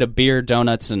steady diet of beer,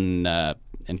 donuts, and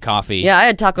coffee. Yeah, I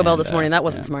had Taco Bell this morning. That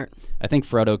wasn't smart. I think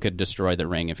Frodo could destroy the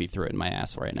ring if he threw it in my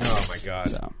ass right now. Oh, my God.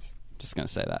 So, just going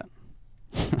to say that.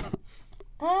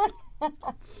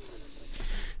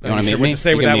 You want to meet me?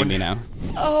 Say you with can that mute one. me now.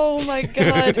 Oh, my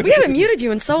God. We haven't muted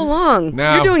you in so long.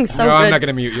 No. You're doing so good. good. I'm not going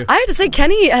to mute you. I have to say,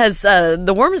 Kenny has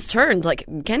the worm has turned.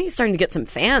 Kenny's starting to get some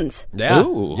fans. Yeah.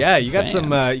 Ooh, yeah, you got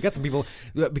fans. some people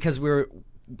because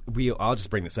I'll just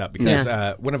bring this up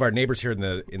because one of our neighbors here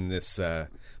in this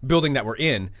building that we're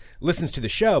in listens to the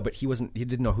show, but he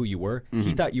didn't know who you were.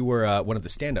 He thought you were one of the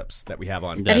stand-ups that we have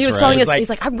on. And he was telling us, he's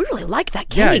like, I really like that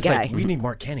Kenny guy. We need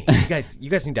more Kenny. You guys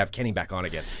need to have Kenny back on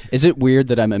again. Is it weird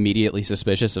that I'm immediately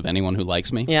suspicious of anyone who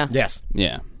likes me? Yeah. Yes.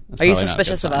 Yeah. Are you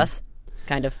suspicious of us?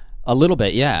 Kind of. A little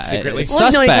bit, yeah. Secretly. It's Well,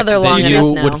 we've known suspect each other long that you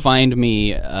enough now. would find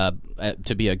me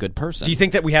to be a good person. Do you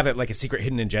think that we have a secret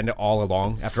hidden agenda all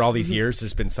along? After all these years,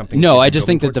 there's been something. No, we've I been just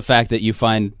think building that the fact that you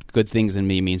find good things in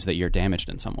me means that you're damaged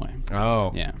in some way. towards?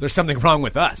 Oh, Yeah. There's something wrong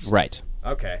with us. Right.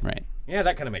 Okay. Right. Yeah,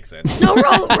 that kind of makes sense. No, we're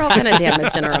all kind of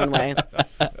damaged in our own way.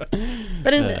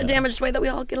 But in a damaged way that we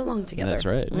all get along together. That's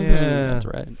right. Yeah. That's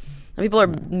right. People are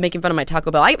making fun of my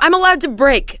Taco Bell. I'm allowed to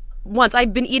break once.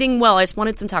 I've been eating well. I just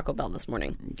wanted some Taco Bell this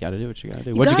morning. You gotta do what you gotta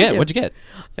do. You What'd you gotta get? do. What'd you get?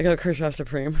 I got a Crunchwrap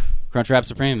Supreme. Crunchwrap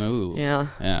Supreme. Ooh. Yeah.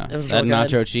 Yeah. It was That real good.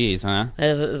 nacho cheese, huh? It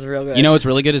is real good. You know what's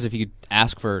really good is if you could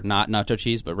ask for not nacho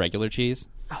cheese but regular cheese.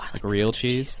 I like real nacho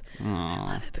cheese. I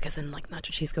love it because then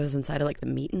nacho cheese goes inside of the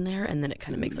meat in there, and then it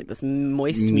kind of makes this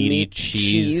moist Meaty meat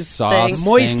cheese sauce. thing.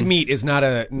 Moist thing. meat is not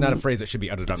a phrase that should be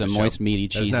uttered It's on a the moist, show. meaty,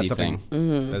 That is not cheesy something-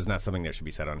 thing. That is not something that should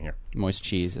be said on here. Moist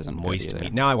cheese isn't Moist good either.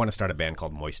 meat. Now I want to start a band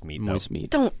called Moist Meat. Moist meat.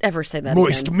 Don't ever say that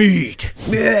Moist again. meat.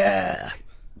 Yeah.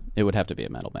 It would have to be a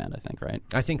metal band, I think, right?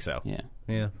 I think so. Yeah.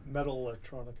 Yeah. Metal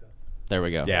electronica. There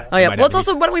we go. Yeah. Oh yeah. Might Well, it's have to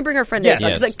also why don't we bring our friend Yes. in?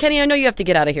 'Cause, Yes. Kenny, I know you have to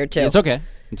get out of here too. It's okay.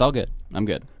 It's all good. I'm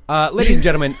good. Ladies and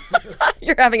gentlemen,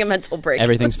 You're having a mental break.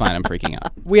 Everything's fine. I'm freaking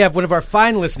out. we have one of our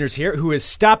fine listeners here who is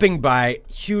stopping by,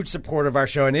 huge supporter of our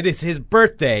show, and it is his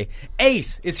birthday.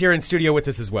 Ace is here in studio with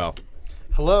us as well.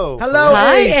 Hello. Hello,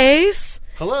 Hi, Ace. Ace.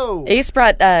 Hello. Ace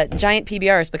brought giant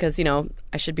PBRs because,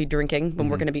 I should be drinking when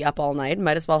we're going to be up all night.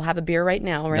 Might as well have a beer right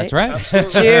now, right? That's right.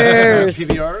 Cheers.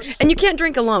 PBRs? And you can't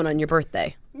drink alone on your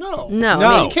birthday. No. No. No.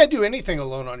 I mean, You can't do anything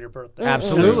alone on your birthday.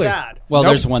 Absolutely. It's sad. Well,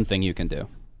 Nope. there's one thing you can do.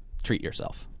 Treat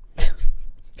yourself.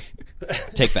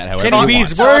 Take that however Kenny you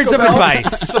B's want. words of Taco Bell,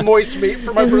 advice. Some moist meat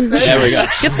for my birthday. There we go.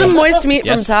 get some moist meat from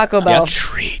Yes. Taco Bell. Yes.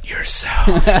 Treat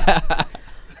yourself.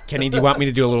 Kenny, do you want me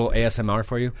to do a little ASMR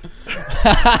for you?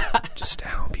 Just to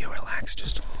help you relax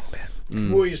just a little bit.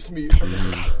 Moist meat.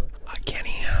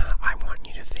 Kenny, I want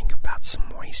you to think about some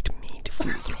moist meat for a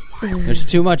little while. There's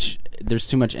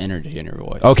too much energy in your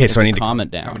voice. Okay, so I need to calm it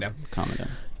down. calm it down. Calm it down.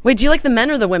 Wait, do you like the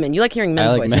men or the women? You like hearing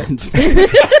men's I like voices.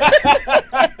 men's.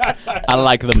 I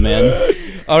like the men.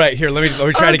 All right, here, let me try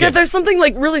it God, again. there's something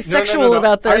like really sexual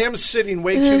about this. I am sitting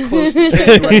way too close to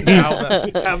Kenny right now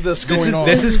to have this going on.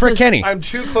 This is for Kenny. I'm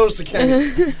too close to Kenny.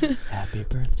 Happy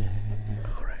birthday.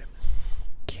 All right.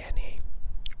 Kenny,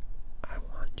 I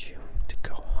want you to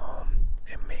go home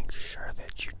and make sure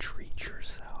that you treat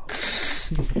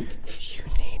yourself. You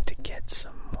need to get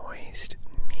some moist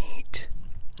meat.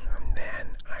 And then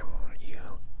I want you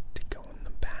to go in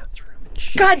the bathroom and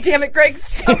shave. God damn it, Greg,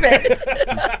 stop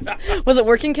it. Was it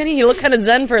working, Kenny? You looked kind of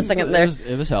zen for a second there.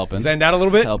 It was helping. Send out a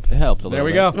little bit. It helped a little There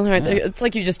we bit. go. All right, it's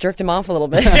like you just jerked him off a little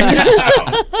bit.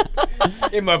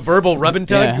 In my verbal rub and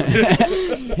tug.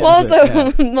 Yeah. Well,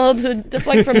 also, well, to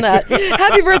deflect from that,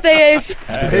 happy birthday, Ace.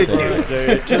 Happy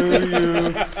birthday to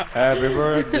you. Happy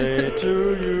birthday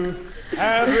to you.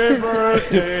 Happy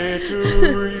birthday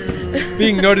to you.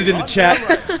 Being noted in the chat,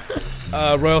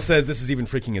 Royal says this is even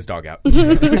freaking his dog out. But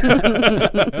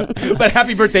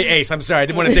happy birthday, Ace. I'm sorry, I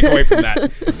didn't want to take away from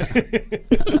that.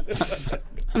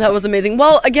 That was amazing.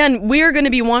 Well, again, we're going to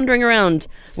be wandering around.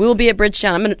 We will be at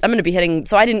Bridgetown. I'm going to be hitting.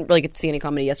 So I didn't really get to see any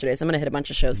comedy yesterday, so I'm going to hit a bunch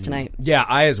of shows tonight. Yeah,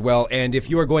 I as well. And if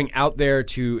you are going out there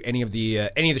to any of the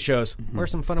shows, wear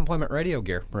some Fun Employment Radio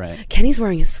gear. Right. Kenny's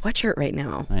wearing his sweatshirt right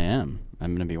now. I am.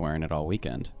 I'm going to be wearing it all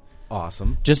weekend.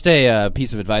 Awesome. Just a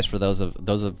piece of advice for those of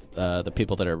the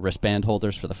people that are wristband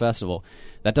holders for the festival.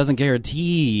 That doesn't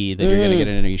guarantee that you're going to get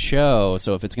in any show.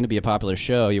 So if it's going to be a popular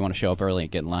show, you want to show up early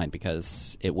and get in line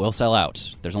because it will sell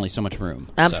out. There's only so much room.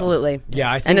 So. Absolutely.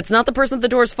 Yeah, I think And it's not the person at the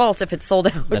door's fault if it's sold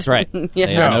out. That's right. Yeah.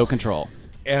 They have no control.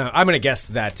 I'm going to guess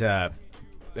that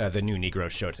the new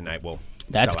Negroes show tonight will.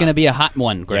 That's going to be a hot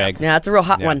one, Greg. Yeah, it's a real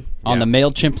hot one. On the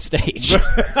MailChimp stage.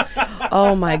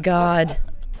 Oh, my God.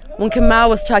 When Kamau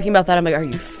was talking about that, I'm like, are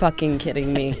you fucking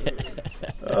kidding me?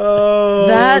 Oh,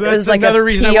 That that's was like another a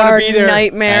reason I want PR to be there.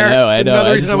 nightmare. I It's know. another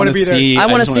I reason just I want wanna to be there. see. I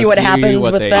wanna just see what happens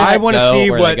what with they that. I want to go, see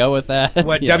where what they go with that.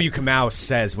 what Yeah. W. Kamau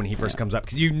says when he first comes up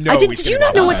because you know. Did you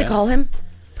not know what to call him?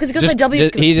 Because he goes by W.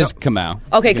 He just Kamau.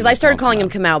 Okay, You because can I just started call him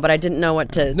calling him Kamau, but I didn't know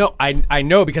what to. No, I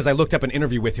know because I looked up an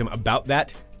interview with him about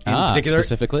that in particular.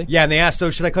 Specifically? Yeah, and they asked, so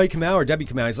should I call you Kamau or W.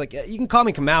 Kamau? He's like, yeah, you can call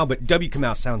me Kamau, but W.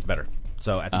 Kamau sounds better.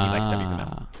 So I think he likes W.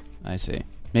 Kamau. I see.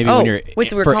 Maybe Oh, when you're wait,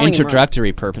 so we're for calling him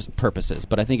introductory purposes,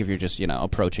 but I think if you're just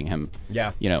approaching him,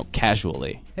 Yeah.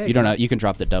 casually, Hey, you don't know. You can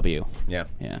drop the W. Yeah.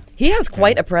 Yeah. He has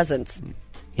quite a presence.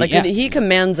 Like Yeah. he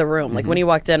commands a room. Like when he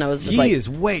walked in, I was just He like, is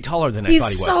way taller than I he's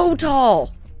thought he was. so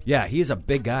tall. Yeah, he is a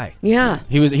big guy. Yeah.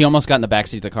 He almost got in the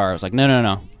backseat of the car. I was like,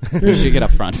 no. You should get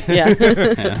up front. Yeah.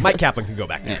 Myq Kaplan can go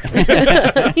back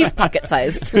there. He's pocket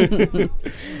sized.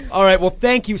 All right. Well,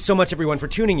 thank you so much, everyone, for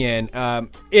tuning in.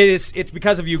 It's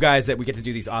because of you guys that we get to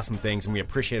do these awesome things, and we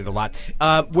appreciate it a lot.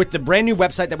 With the brand new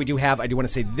website that we do have, I do want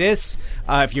to say this: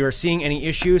 if you are seeing any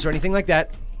issues or anything like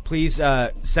that, please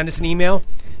send us an email.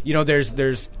 There's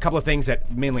a couple of things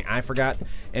that mainly I forgot,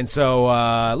 and so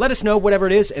let us know whatever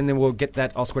it is, and then we'll get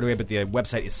that all squared away. But the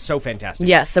website is so fantastic.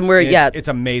 Yes, and it's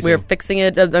amazing. We're fixing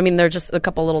it. I mean, there are just a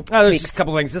couple little there's tweaks. just a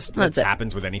couple things. This That's it.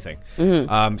 happens with anything.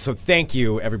 Mm-hmm. So thank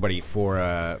you, everybody,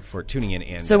 for tuning in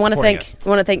and So I want to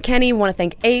supporting thank us. Kenny. Want to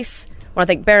thank Ace. Want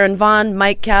to thank Baron Vaughn,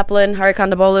 Myq Kaplan, Hari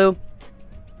Kondabolu,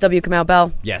 W. Kamau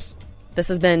Bell. Yes. This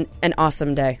has been an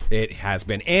awesome day. It has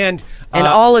been. And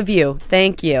all of you,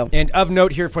 thank you. And of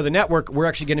note here for the network, we're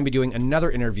actually going to be doing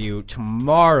another interview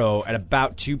tomorrow at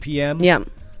about 2 p.m. Yeah.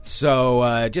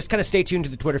 So just kind of stay tuned to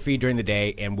the Twitter feed during the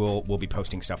day, and we'll be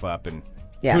posting stuff up and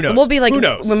Yeah, Who knows? so we'll be like, Who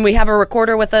knows? when we have a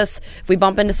recorder with us, if we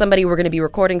bump into somebody, we're going to be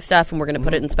recording stuff and we're going to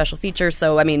put it in special features.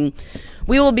 So, I mean,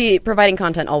 we will be providing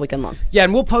content all weekend long. Yeah,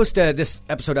 and we'll post this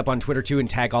episode up on Twitter too and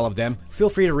tag all of them. Feel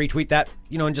free to retweet that,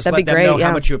 and just That'd let be them great, know yeah.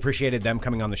 how much you appreciated them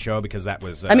coming on the show because that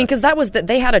was. I mean, because that was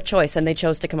they had a choice and they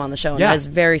chose to come on the show, and Yeah. that is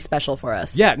very special for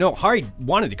us. Yeah, no, Hari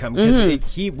wanted to come because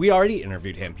we already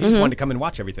interviewed him. He just wanted to come and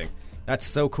watch everything. That's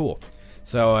so cool.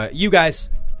 So you guys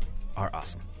are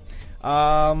awesome.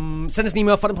 Send us an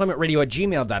email,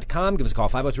 funemploymentradio@gmail.com. Give us a call,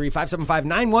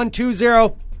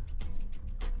 503-575-9120.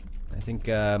 I think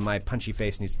my punchy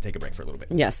face needs to take a break for a little bit.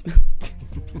 Yes.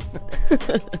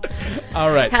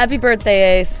 All right. Happy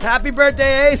birthday, Ace. Happy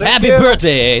birthday, Ace. Happy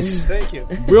birthday, Ace. Thank you.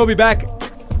 We'll be back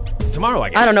tomorrow, I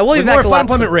guess. I don't know. We'll be With back more a Fun lot.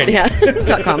 Employment Radio.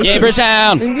 Yeah. .com. Yay,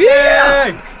 Bridgetown.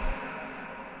 Yeah!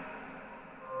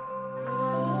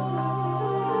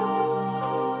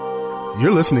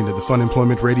 You're listening to the Fun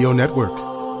Employment Radio Network.